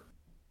for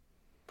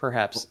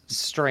perhaps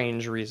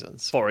strange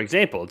reasons. For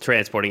example,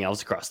 transporting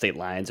elves across state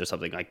lines or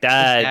something like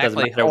that. Exactly. It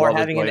doesn't matter Or what was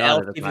having an going on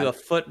elf at the give time. you a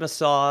foot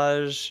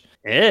massage.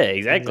 Yeah,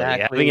 exactly.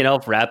 Having an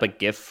elf wrap a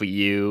gift for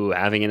you,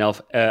 having an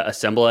elf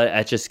assemble an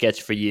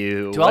etch-a-sketch for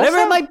you, Do whatever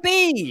elves it might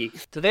be.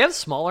 Do they have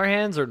smaller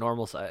hands or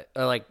normal size,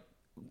 or like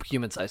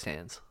human-sized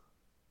hands?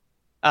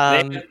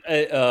 They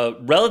have,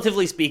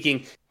 relatively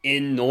speaking,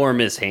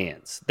 enormous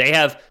hands. They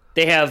have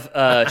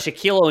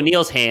Shaquille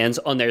O'Neal's hands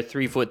on their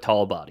 3-foot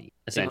tall body,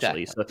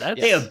 essentially. Exactly. So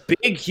they have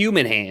big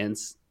human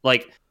hands,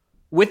 like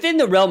within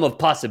the realm of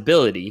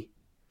possibility,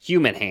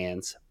 human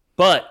hands,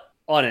 but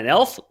on an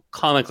elf,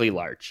 comically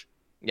large.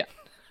 Yeah.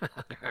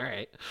 All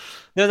right.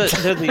 They're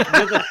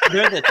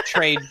the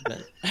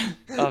tradesmen.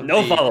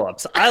 No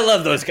follow-ups. I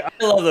love those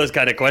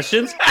kind of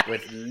questions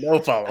with no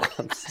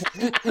follow-ups.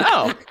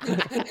 Oh.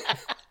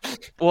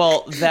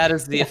 Well, that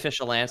is the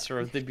official answer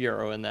of the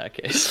Bureau in that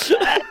case.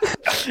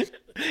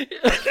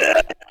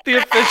 The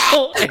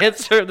official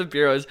answer of the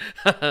Bureau is,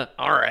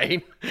 all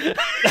right.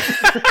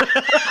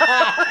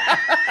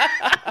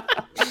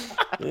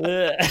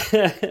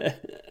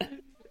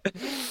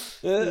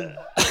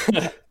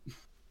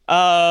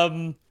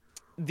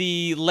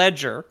 The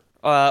ledger,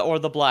 or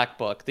the black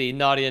book, the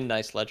Naughty and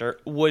Nice Ledger,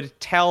 would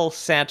tell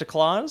Santa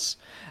Claus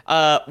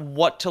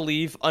what to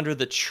leave under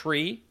the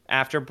tree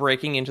after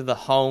breaking into the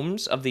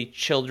homes of the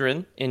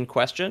children in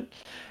question,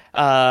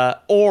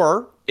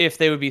 or if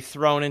they would be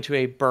thrown into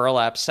a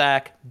burlap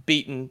sack,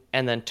 beaten,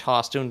 and then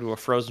tossed into a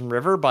frozen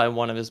river by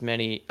one of his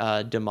many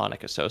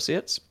demonic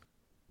associates.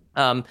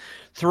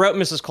 Throughout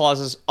Mrs.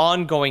 Claus's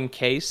ongoing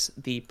case,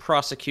 the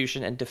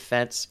prosecution and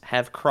defense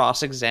have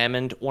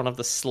cross-examined one of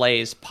the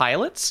sleigh's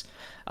pilots.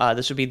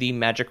 This would be the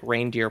magic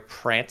reindeer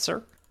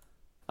Prancer,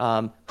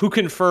 who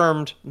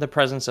confirmed the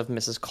presence of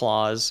Mrs.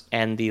 Claus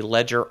and the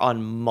ledger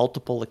on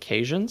multiple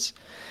occasions.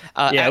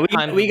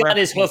 We got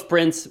his hoof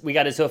prints. We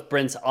got his hoof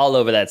prints all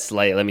over that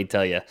sleigh. Let me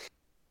tell you,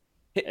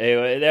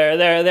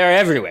 they're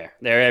everywhere.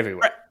 They're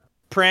everywhere.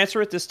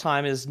 Prancer at this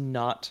time is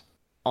not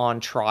on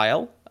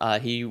trial.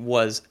 He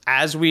was,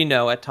 as we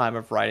know, at time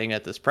of writing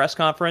at this press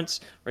conference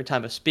or at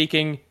time of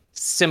speaking,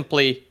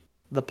 simply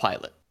the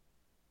pilot.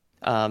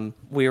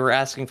 We were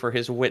asking for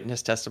his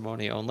witness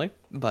testimony only,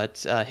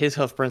 but his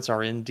hoof prints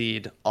are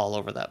indeed all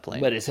over that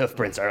plane. But his hoof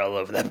prints are all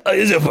over that.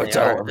 His hoof prints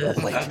are all over that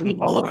plane.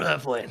 All over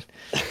that plane.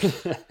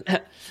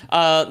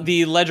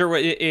 The ledger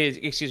is,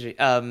 excuse me,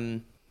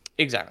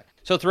 exactly.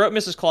 So throughout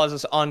Mrs.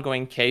 Claus's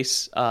ongoing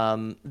case,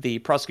 the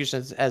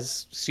prosecution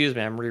has, excuse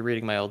me, I'm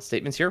rereading my old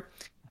statements here.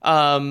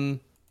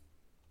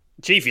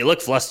 Chief, you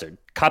look flustered.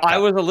 Cop. I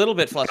was a little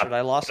bit flustered.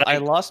 I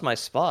lost my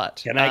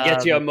spot. Can I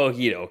get you a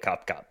mojito,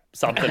 cop?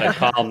 Something to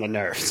calm the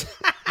nerves.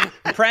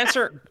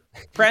 Prancer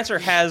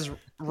has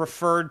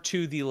referred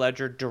to the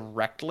ledger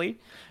directly.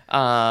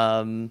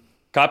 Cop.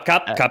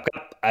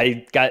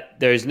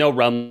 There's no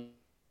rum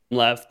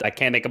left. I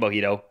can't make a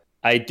mojito.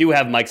 I do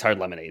have Mike's Hard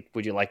Lemonade.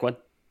 Would you like one?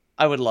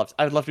 I would love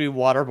to be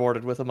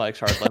waterboarded with a Mike's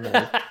Hard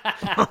Lemonade.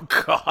 Oh,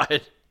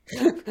 God.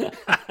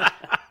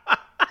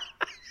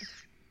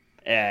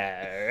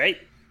 All right.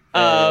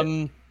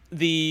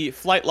 The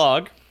flight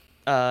log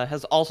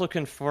has also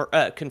confirmed,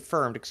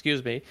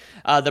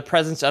 the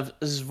presence of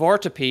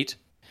Zvortapete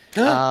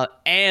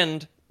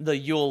and the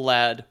Yule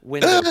Lad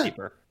window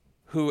keeper,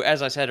 who,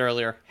 as I said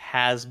earlier,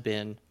 has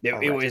been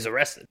He was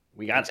arrested.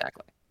 We got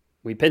exactly.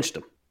 We pinched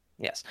him.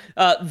 Yes.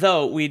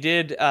 Though we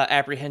did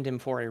apprehend him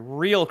for a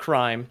real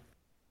crime,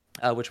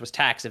 which was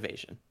tax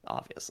evasion,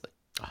 obviously.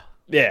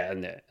 Yeah, I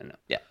know.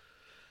 Yeah.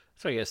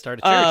 So you gotta start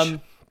a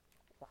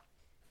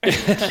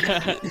church.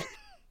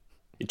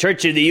 The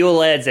Church of the Yule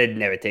Lads, they'd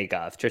never take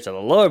off. Church of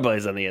the Lord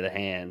Boys, on the other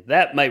hand,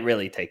 that might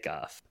really take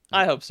off.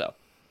 I hope so.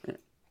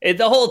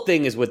 The whole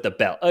thing is with the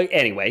bell.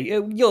 Anyway,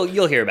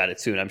 you'll hear about it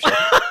soon, I'm sure.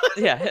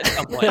 Yeah. At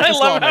some point. I This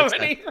all love how makes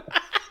many.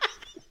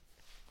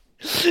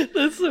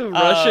 That's a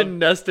Russian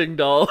nesting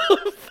doll.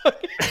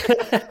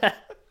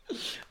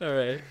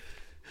 All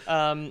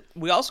right.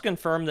 We also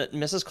confirmed that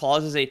Mrs.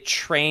 Claus is a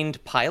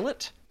trained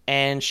pilot,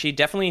 and she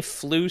definitely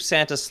flew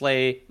Santa's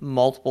sleigh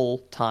multiple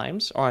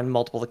times or on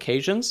multiple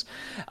occasions.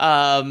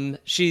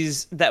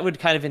 That would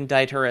kind of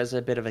indict her as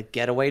a bit of a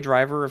getaway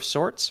driver of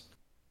sorts.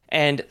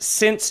 And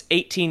since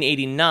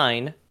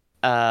 1889,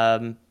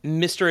 Mr.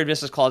 and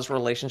Mrs. Claus'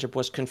 relationship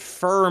was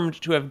confirmed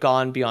to have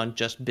gone beyond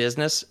just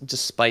business,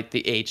 despite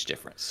the age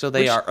difference. So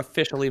they are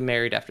officially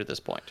married after this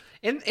point.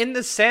 In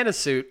the Santa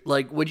suit,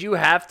 like, would you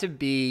have to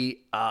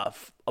be a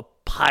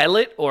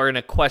pilot or an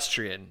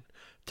equestrian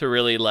to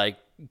really, like,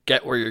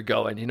 get where you're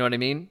going. You know what I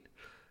mean?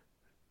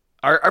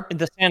 Are In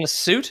the Santa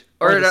suit?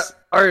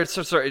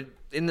 sorry,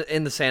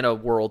 in the Santa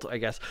world, I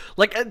guess.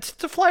 Like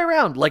to fly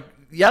around, like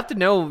you have to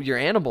know your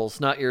animals,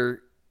 not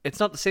your. It's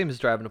not the same as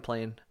driving a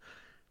plane.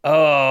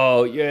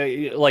 Oh,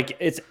 yeah, like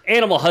it's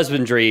animal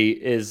husbandry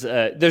is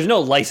there's no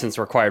license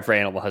required for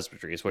animal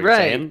husbandry is what you're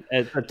saying.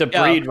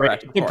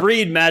 To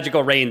breed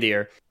magical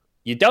reindeer,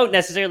 you don't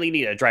necessarily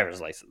need a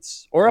driver's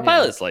license or a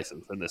pilot's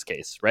license in this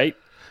case, right?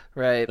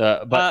 Right.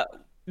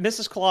 But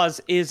Mrs. Claus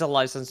is a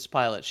licensed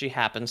pilot. She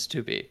happens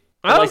to be.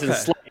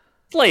 licensed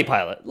sleigh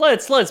pilot.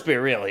 Let's be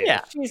real here.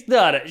 Yeah. She's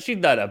not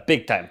a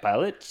big time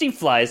pilot. She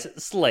flies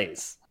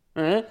sleighs.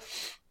 Uh-huh.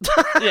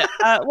 Yeah.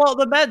 Well,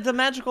 the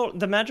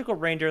magical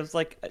reindeer is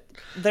like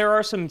there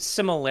are some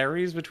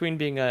similarities between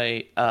being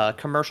a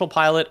commercial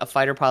pilot, a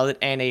fighter pilot,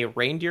 and a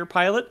reindeer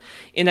pilot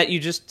in that you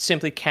just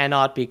simply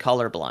cannot be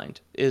colorblind.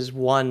 Is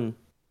one.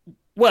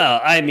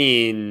 Well, I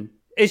mean,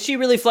 is she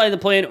really flying the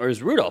plane, or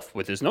is Rudolph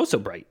with his nose so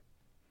bright?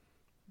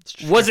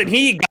 Wasn't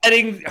he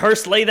guiding her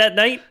sleigh that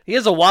night? He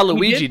has a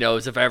Waluigi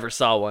nose, if I ever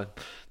saw one.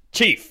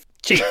 Chief.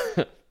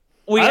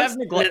 We did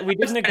neglect.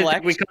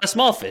 We caught a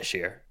small fish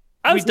here.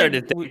 I was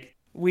starting to think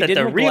that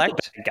the real bad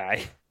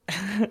guy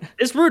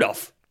is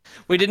Rudolph.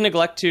 We did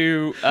neglect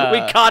to.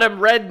 We caught him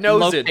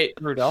red-nosed. Locate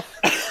Rudolph.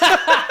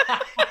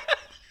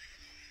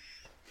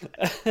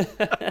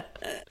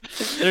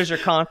 There's your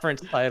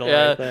conference title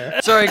right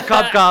there. Sorry,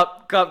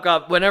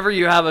 cop. Whenever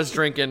you have us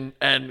drinking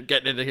and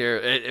getting into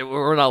here,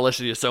 we're not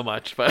listening to you so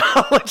much, but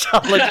I'll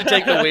let you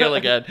take the wheel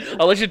again.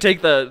 I'll let you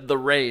take the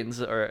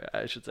reins, or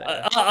I should say.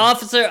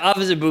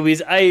 Officer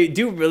Boobies, I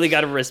do really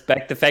got to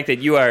respect the fact that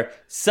you are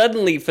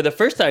suddenly, for the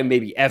first time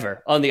maybe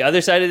ever, on the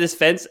other side of this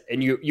fence,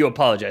 and you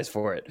apologize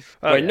for it.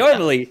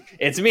 Normally,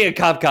 it's me and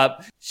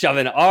Cop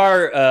shoving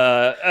our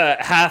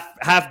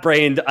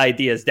half-brained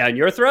ideas down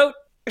your throat.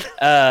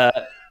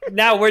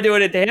 Now we're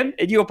doing it to him,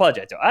 and you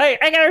apologize to him. I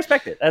gotta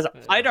respect it.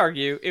 I'd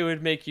argue it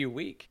would make you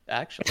weak,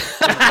 actually,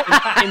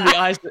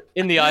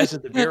 in the eyes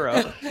of the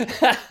bureau.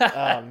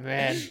 Oh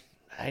man,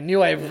 I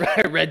knew I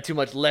read too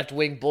much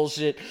left-wing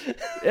bullshit.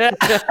 No.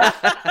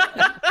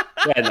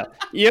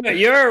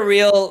 You're a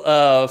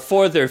real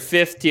fourth or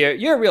fifth tier.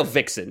 You're a real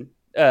vixen.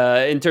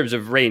 In terms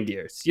of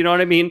reindeers, you know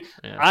what I mean?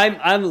 Yeah.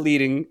 I'm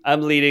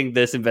leading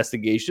this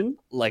investigation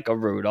like a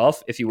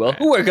Rudolph, if you will,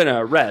 who we're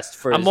gonna arrest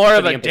for. I'm more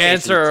of a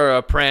dancer or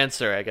a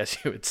prancer, I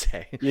guess you would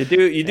say. You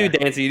do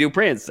dance, you do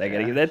prance. I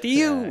gotta give that to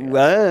you.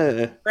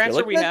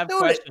 Prancer, we have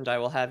questioned. I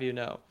will have you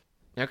know.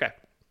 Okay.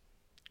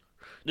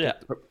 Yeah.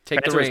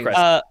 Take the reins.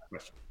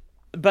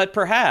 But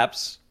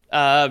perhaps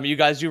you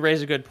guys do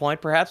raise a good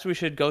point. Perhaps we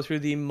should go through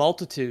the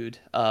multitude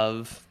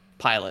of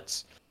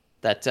pilots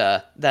that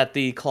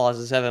the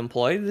clauses have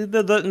employed, and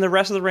the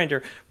rest of the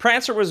reindeer.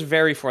 Prancer was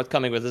very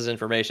forthcoming with his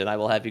information, I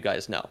will have you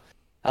guys know.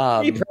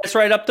 He pranced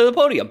right up to the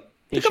podium.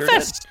 He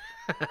confessed.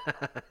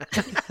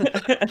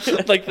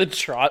 Like the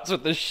trots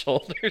with the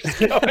shoulders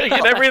going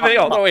and everything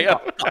all the way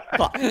up.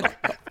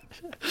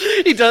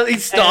 He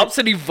stops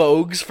and he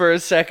vogues for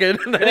a second,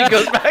 and then he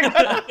goes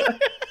back.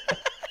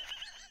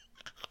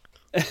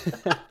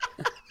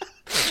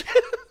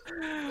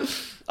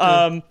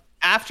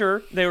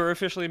 After they were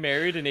officially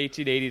married in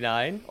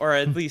 1889, or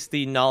at least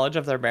the knowledge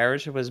of their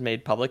marriage was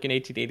made public in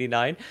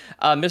 1889,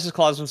 Mrs.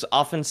 Claus was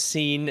often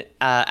seen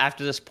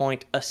after this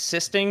point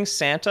assisting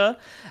Santa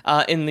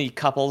in the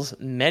couple's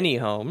many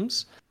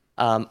homes.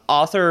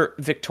 Author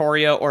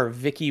Victoria or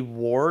Vicky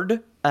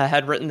Ward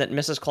had written that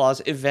Mrs.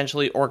 Claus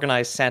eventually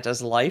organized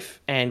Santa's life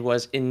and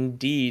was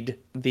indeed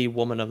the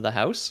woman of the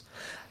house.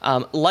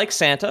 Like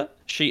Santa,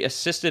 she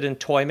assisted in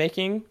toy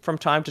making from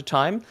time to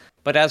time,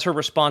 but as her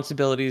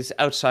responsibilities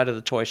outside of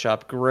the toy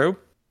shop grew,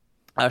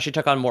 she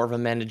took on more of a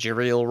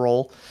managerial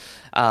role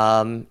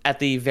at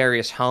the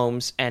various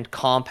homes and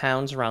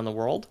compounds around the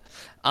world.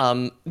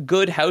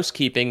 Good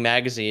Housekeeping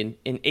magazine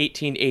in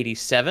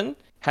 1887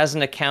 has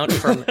an account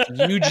from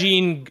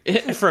Eugene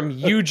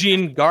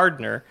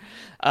Gardner,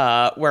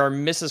 where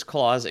Mrs.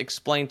 Claus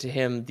explained to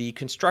him the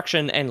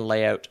construction and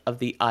layout of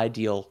the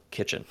ideal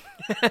kitchen.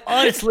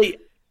 Honestly,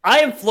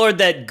 I am floored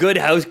that Good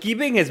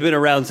Housekeeping has been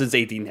around since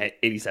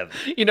 1887.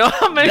 You know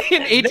how many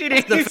in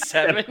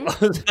 1887?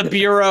 The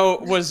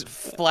Bureau was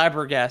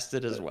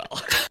flabbergasted as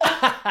well.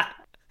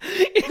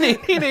 In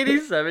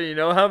 1887, you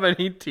know how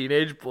many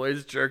teenage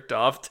boys jerked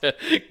off to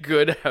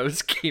Good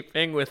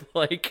Housekeeping with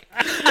like...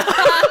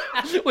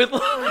 It was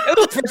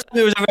the first time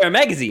there was ever a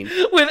magazine.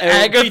 With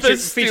Agatha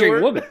Stewart. Featuring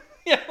a woman.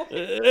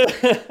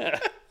 Yeah.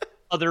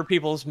 Other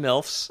people's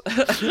MILFs.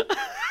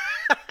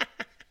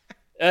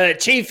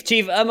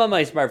 Chief, I'm on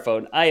my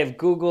smartphone. I have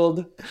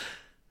Googled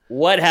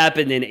what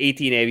happened in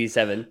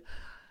 1887.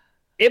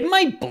 It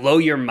might blow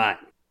your mind.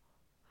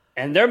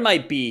 And there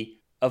might be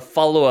a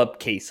follow-up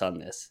case on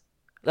this.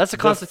 That's the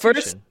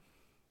Constitution.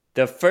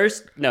 No,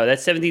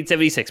 that's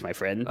 1776, my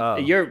friend. Oh.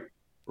 You're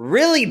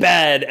really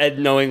bad at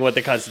knowing what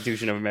the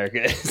Constitution of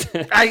America is.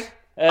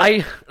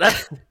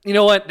 You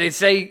know what? They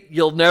say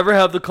you'll never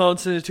have the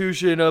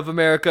Constitution of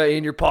America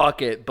in your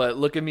pocket, but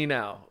look at me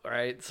now, all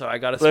right? So I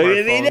got a smartphone. Look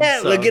at me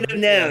now. Look at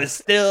him now.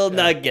 Still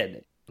not getting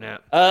it. Yeah.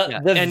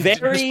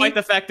 Despite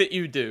the fact that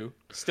you do,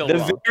 still the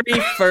wrong.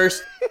 very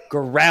first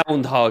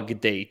Groundhog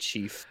Day,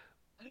 Chief.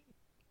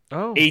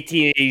 Oh.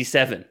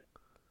 1887.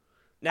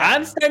 Now,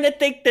 I'm starting to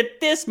think that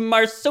this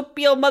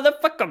marsupial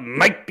motherfucker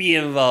might be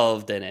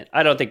involved in it.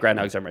 I don't think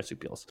groundhogs are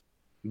marsupials,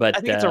 but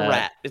I think it's a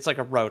rat. It's like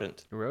a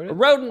rodent. A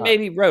rodent,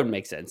 maybe rodent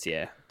makes sense.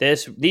 Yeah,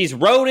 these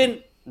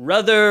rodent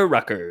Ruther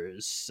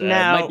Ruckers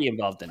might be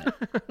involved in it.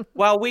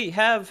 While we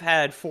have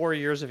had 4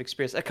 years of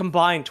experience, a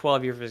combined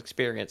 12 years of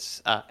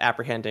experience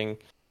apprehending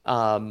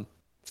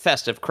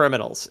festive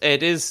criminals,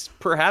 it is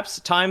perhaps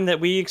time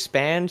that we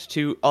expand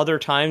to other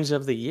times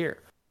of the year.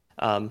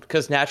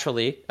 Because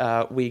naturally,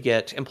 we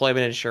get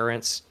employment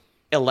insurance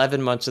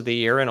 11 months of the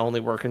year and only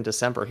work in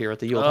December here at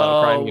the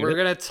Yuletide Crime Unit. We're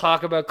going to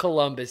talk about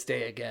Columbus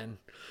Day again.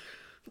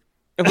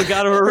 And we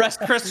got to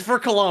arrest Christopher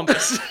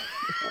Columbus.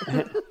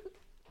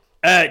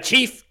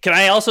 Chief, can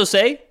I also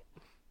say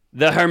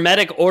the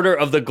Hermetic Order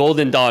of the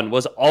Golden Dawn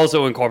was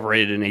also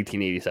incorporated in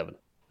 1887?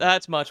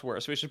 That's much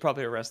worse. We should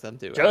probably arrest them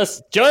too.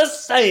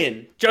 Just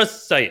saying.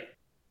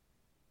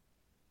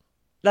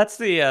 That's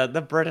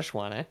the British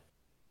one, eh?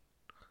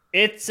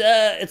 It's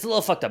a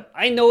little fucked up.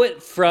 I know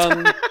it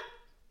from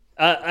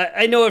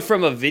I know it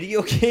from a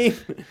video game.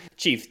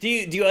 Chief, do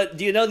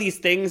you know these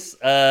things?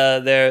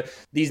 They're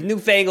these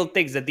newfangled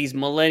things that these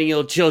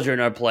millennial children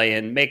are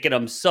playing, making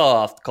them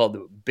soft, called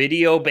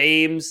video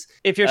games.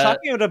 If you're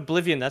talking about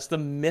Oblivion, that's the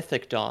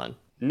Mythic Dawn.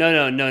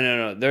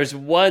 No. There's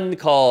one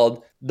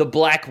called The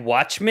Black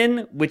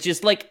Watchman, which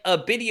is like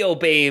a video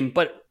game,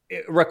 but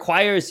it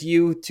requires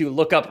you to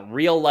look up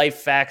real life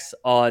facts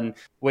on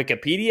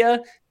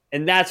Wikipedia.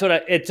 And that's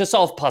what it's to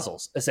solve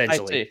puzzles,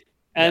 essentially. I see.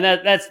 And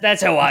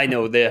that's how I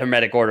know the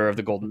Hermetic Order of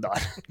the Golden Dawn.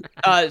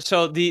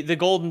 So the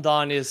Golden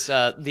Dawn is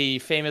the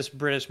famous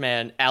British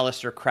man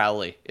Aleister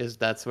Crowley.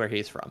 That's where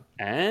he's from.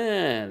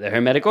 The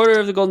Hermetic Order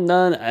of the Golden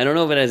Dawn. I don't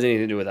know if it has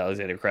anything to do with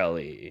Alexander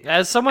Crowley.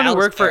 As someone who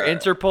worked for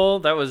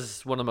Interpol, that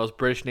was one of the most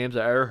British names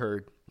I ever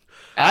heard.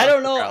 I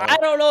don't know. I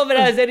don't know if it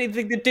has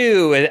anything to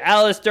do with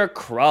Aleister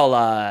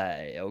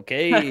Crowley.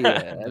 Okay,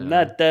 I'm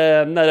not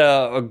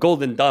a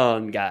Golden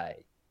Dawn guy.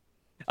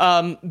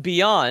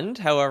 Beyond,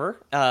 however,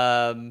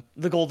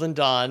 the Golden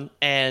Dawn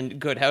and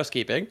Good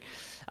Housekeeping,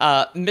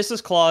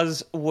 Mrs.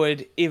 Claus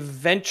would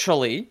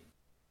eventually,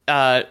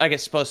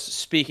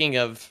 speaking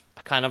of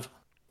kind of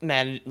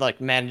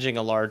managing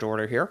a large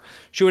order here,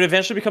 she would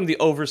eventually become the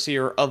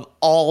overseer of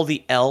all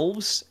the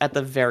elves at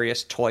the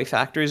various toy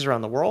factories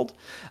around the world.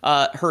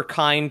 Her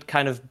kind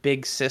of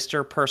big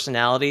sister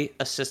personality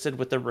assisted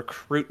with the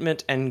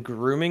recruitment and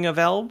grooming of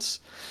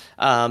elves.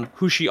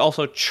 Who she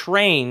also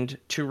trained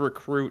to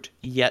recruit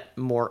yet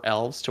more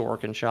elves to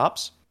work in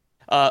shops.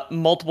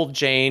 Multiple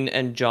Jane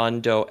and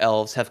John Doe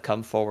elves have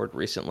come forward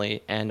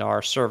recently and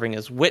are serving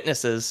as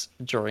witnesses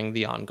during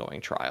the ongoing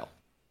trial.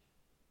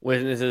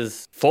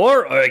 Witnesses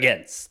for or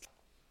against?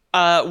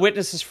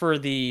 Witnesses for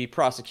the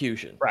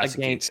prosecution.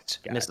 Against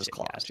Mrs.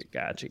 Claus.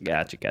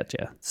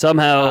 Gotcha.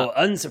 Somehow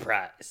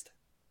unsurprised.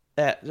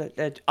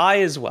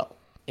 I as well,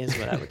 is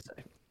what I would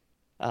say.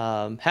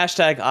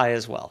 Hashtag I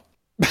as well.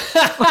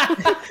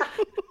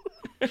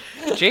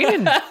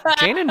 Jane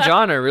and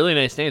John are really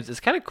nice names. It's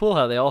kind of cool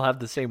how they all have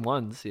the same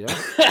ones, you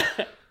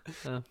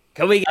know.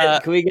 Can we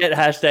get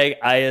hashtag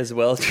I as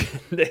well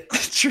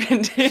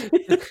trending?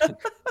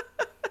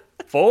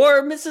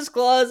 For Mrs.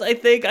 Claus, I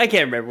think. I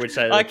can't remember which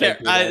side.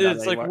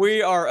 It's like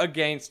we are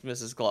against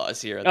Mrs. Claus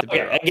here at the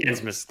Bureau.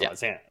 Against Mrs.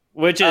 Claus, yeah.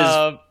 Which is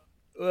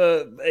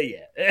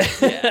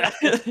yeah.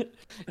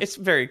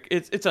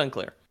 It's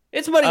unclear.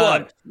 It's muddy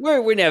waters.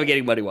 We're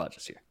navigating muddy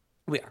waters here.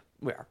 We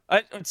are.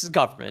 It's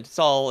government. It's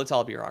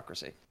all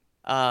bureaucracy.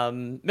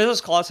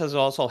 Mrs. Claus has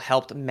also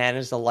helped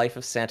manage the life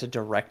of Santa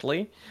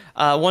directly.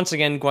 Once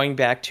again, going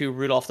back to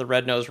Rudolph the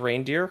Red-Nosed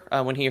Reindeer,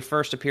 when he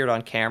first appeared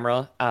on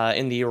camera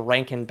in the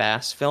Rankin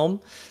Bass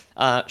film,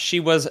 she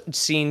was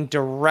seen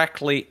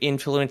directly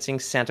influencing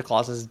Santa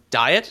Claus's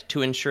diet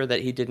to ensure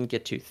that he didn't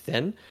get too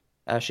thin.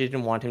 She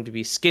didn't want him to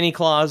be skinny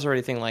Claus or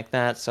anything like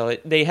that. So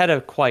they had a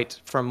quite,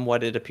 from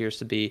what it appears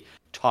to be,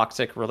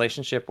 toxic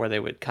relationship where they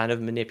would kind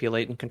of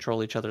manipulate and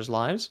control each other's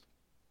lives.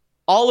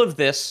 All of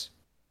this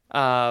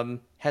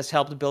has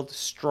helped build a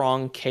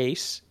strong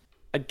case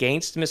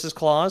against Mrs.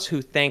 Claus,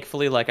 who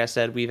thankfully, like I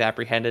said, we've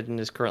apprehended and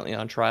is currently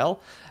on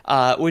trial,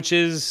 which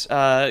is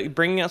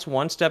bringing us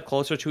one step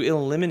closer to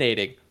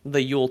eliminating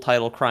the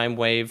Yuletide crime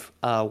wave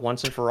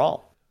once and for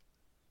all.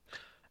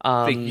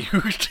 The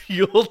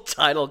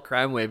Yuletide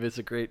crime wave is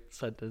a great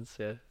sentence,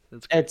 yeah.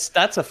 That's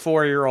a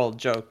 4-year-old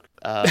joke.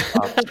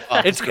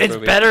 It's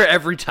better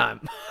every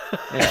time.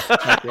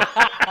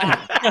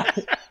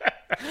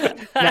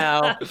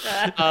 Now,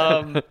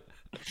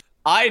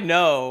 I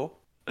know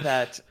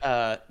that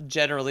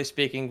generally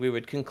speaking, we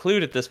would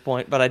conclude at this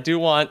point, but I do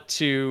want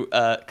to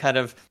kind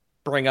of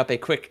bring up a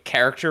quick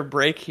character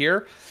break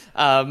here.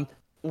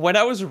 When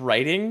I was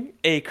writing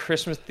a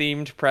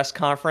Christmas-themed press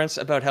conference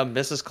about how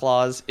Mrs.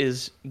 Claus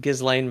is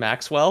Ghislaine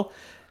Maxwell,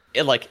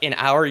 in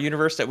our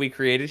universe that we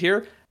created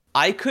here,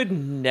 I could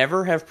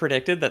never have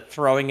predicted that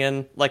throwing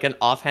in like an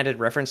offhanded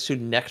reference to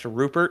Next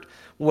Rupert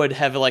would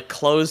have like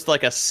closed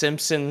like a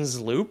Simpsons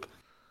loop,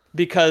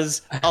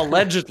 because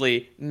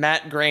allegedly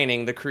Matt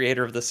Groening, the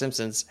creator of The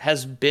Simpsons,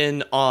 has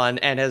been on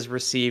and has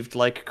received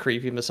like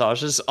creepy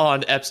massages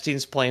on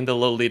Epstein's plane, the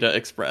Lolita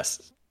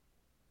Express.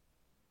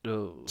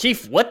 Oh.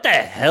 Chief, what the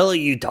hell are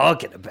you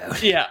talking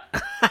about? Yeah.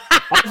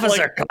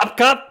 Officer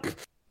Cop?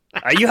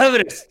 Are you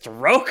having a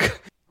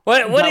stroke?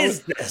 What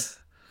is this?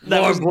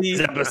 That Lord was Boys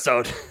the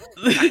episode.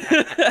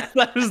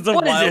 that was the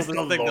What is wildest this,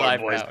 the thing that I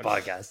Lord Boys found.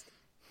 podcast?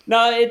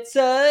 No, it's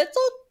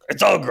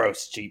all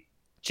gross, Chief.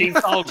 Chief,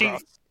 all Chief,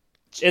 gross.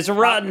 it's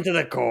rotten to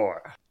the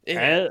core.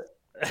 It-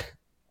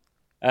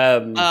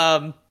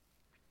 Right?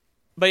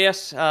 But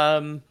yes,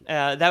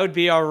 that would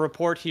be our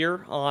report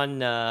here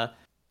on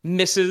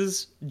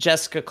Mrs.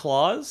 Jessica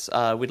Claus.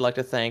 We'd like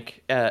to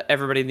thank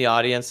everybody in the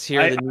audience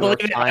here. At the New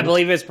York I Times.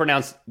 believe it's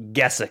pronounced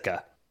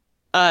Jessica.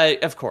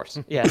 Of course,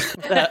 yes.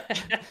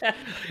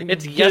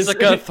 It's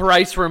Jessica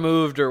thrice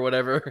removed or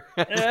whatever.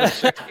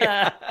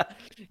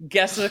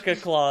 Jessica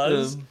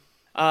Claus.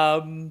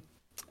 And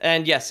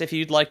yes, if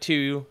you'd like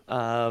to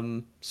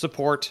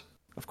support,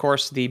 of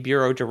course, the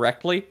Bureau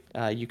directly,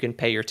 you can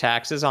pay your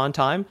taxes on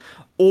time,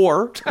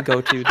 or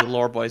go to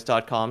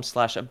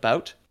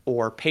theloreboys.com/about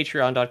or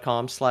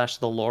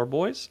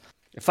patreon.com/theloreboys.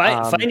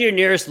 Find your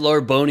nearest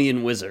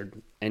Lorbonian wizard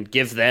and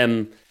give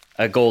them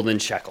a golden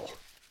shekel.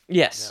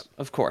 Yes,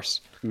 of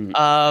course.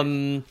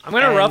 I'm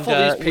gonna ruffle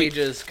these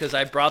pages because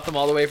I brought them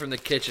all the way from the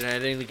kitchen. I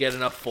didn't get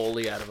enough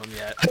Foley out of them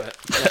yet. But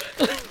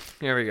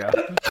here we go.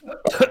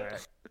 All right.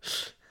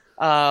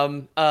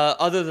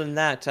 Other than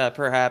that,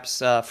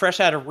 perhaps fresh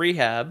out of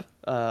rehab,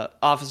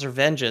 Officer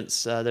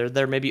Vengeance.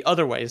 There may be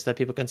other ways that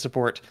people can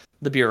support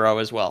the Bureau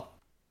as well.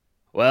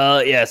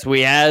 Well, yes,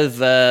 we have.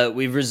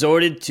 We've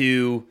resorted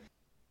to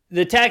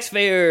the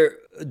taxpayer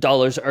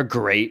dollars are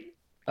great,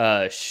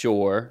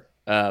 sure,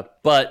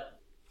 but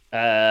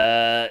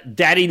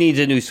Daddy needs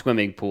a new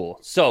swimming pool.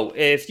 So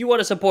if you want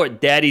to support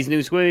Daddy's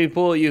new swimming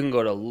pool, you can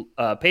go to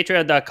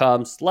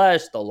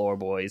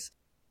patreon.com/theloreboys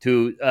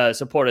to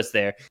support us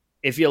there.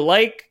 If you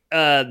like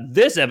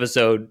this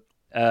episode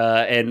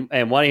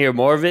and want to hear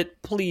more of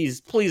it,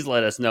 please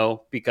let us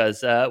know,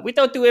 because we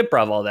don't do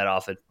improv all that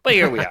often. But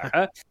here we are.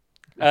 Huh?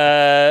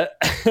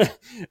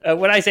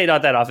 When I say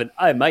not that often,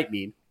 I might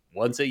mean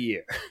once a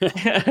year.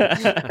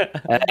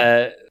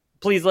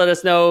 Please let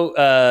us know.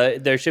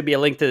 There should be a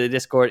link to the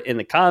Discord in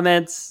the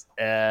comments.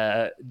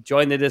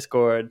 Join the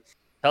Discord.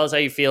 Tell us how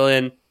you're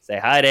feeling. Say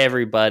hi to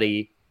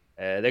everybody.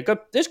 They're good.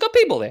 There's good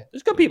people there.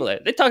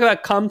 They talk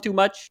about cum too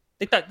much.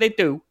 They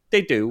do.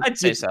 I'd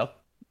say so.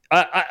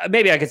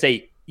 Maybe I could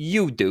say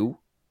you do,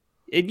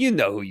 and you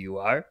know who you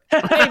are.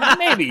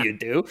 Maybe you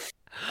do.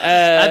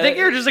 I think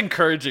you're just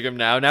encouraging him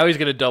now. Now he's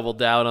gonna double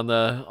down on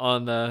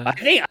the.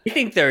 I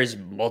think there's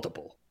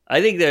multiple.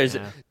 I think there's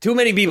too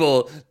many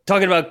people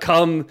talking about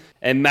cum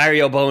and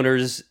Mario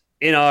boners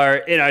in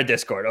our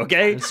Discord.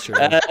 Okay, That's true.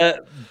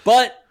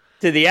 But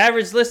to the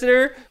average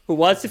listener who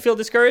wants to feel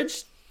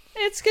discouraged,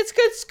 it's good.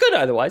 It's good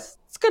otherwise.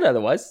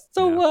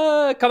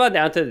 So come on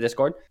down to the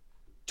Discord,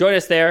 join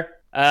us there.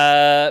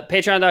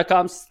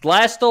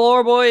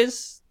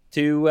 Patreon.com/theloreboys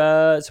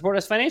to support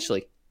us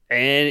financially,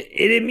 and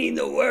it'd mean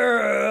the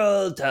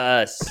world to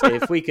us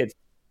if we could.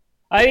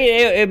 I mean,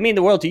 it'd mean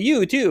the world to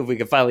you, too, if we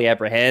could finally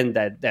apprehend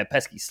that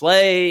pesky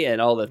sleigh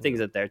and all the things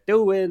that they're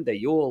doing, the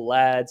Yule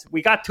lads.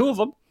 We got 2 of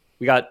them.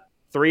 We got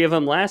 3 of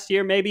them last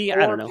year, maybe.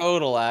 I don't know. 4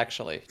 total,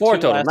 actually. 4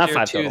 2 total, last not year,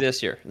 5 2 total.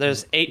 this year.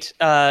 There's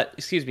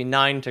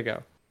 9 to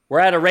go. We're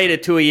at a rate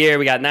of 2 a year.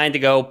 We got 9 to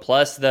go,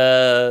 plus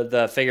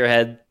the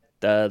figurehead,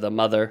 the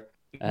mother.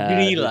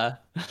 Grilla.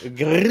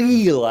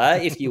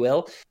 Grilla, if you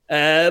will.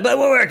 But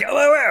we're working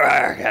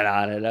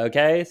on it,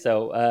 okay?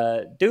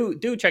 So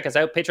do check us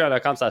out,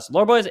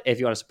 patreon.com/loreboys, if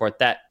you want to support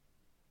that.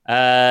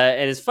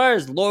 And as far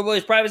as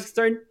Loreboys Private is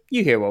concerned,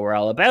 you hear what we're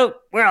all about.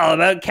 We're all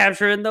about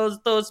capturing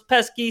those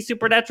pesky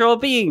supernatural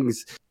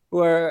beings who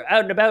are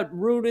out and about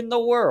ruining the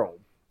world.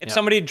 If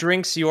somebody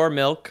drinks your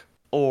milk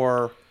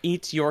or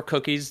eats your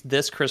cookies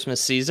this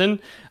Christmas season,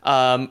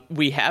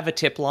 we have a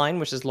tip line,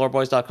 which is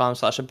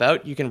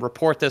loreboys.com/about. You can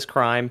report this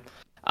crime,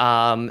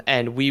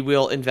 and we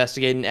will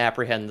investigate and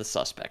apprehend the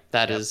suspect.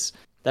 That is,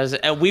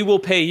 and we will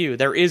pay you.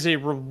 There is a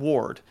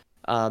reward.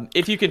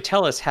 If you can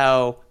tell us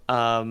how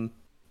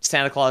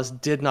Santa Claus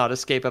did not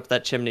escape up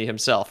that chimney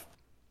himself,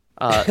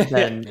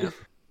 then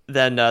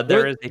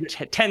there is a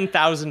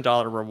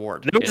 $10,000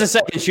 reward. There was a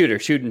second shooter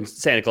shooting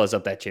Santa Claus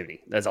up that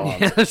chimney. That's all.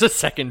 There's a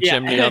second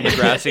chimney on the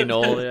grassy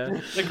knoll.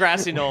 Yeah. The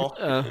grassy knoll.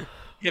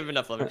 Give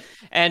enough of it.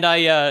 And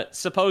I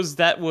suppose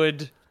that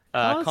would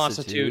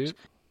constitute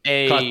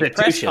a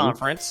press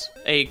conference,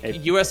 a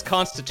U.S.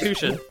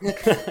 Constitution.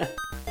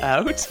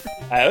 Out?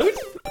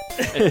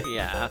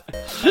 Yeah.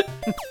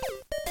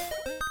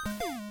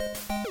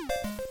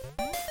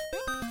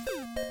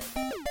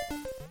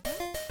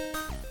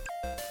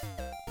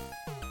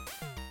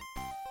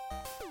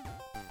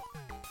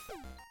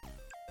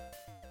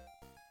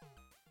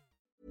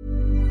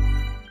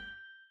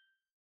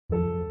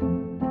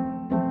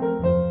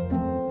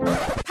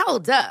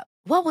 Hold up.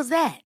 What was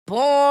that?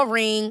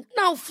 Boring.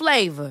 No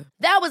flavor.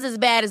 That was as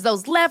bad as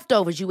those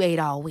leftovers you ate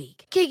all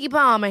week. Keke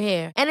Palmer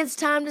here, and it's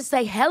time to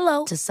say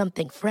hello to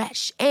something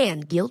fresh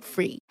and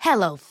guilt-free.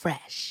 Hello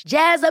Fresh.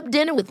 Jazz up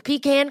dinner with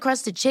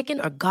pecan-crusted chicken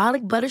or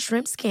garlic butter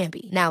shrimp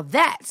scampi. Now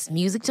that's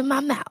music to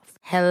my mouth.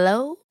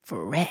 Hello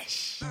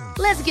Fresh.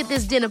 Let's get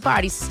this dinner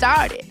party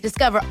started.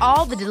 Discover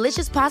all the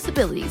delicious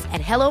possibilities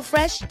at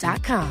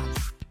hellofresh.com.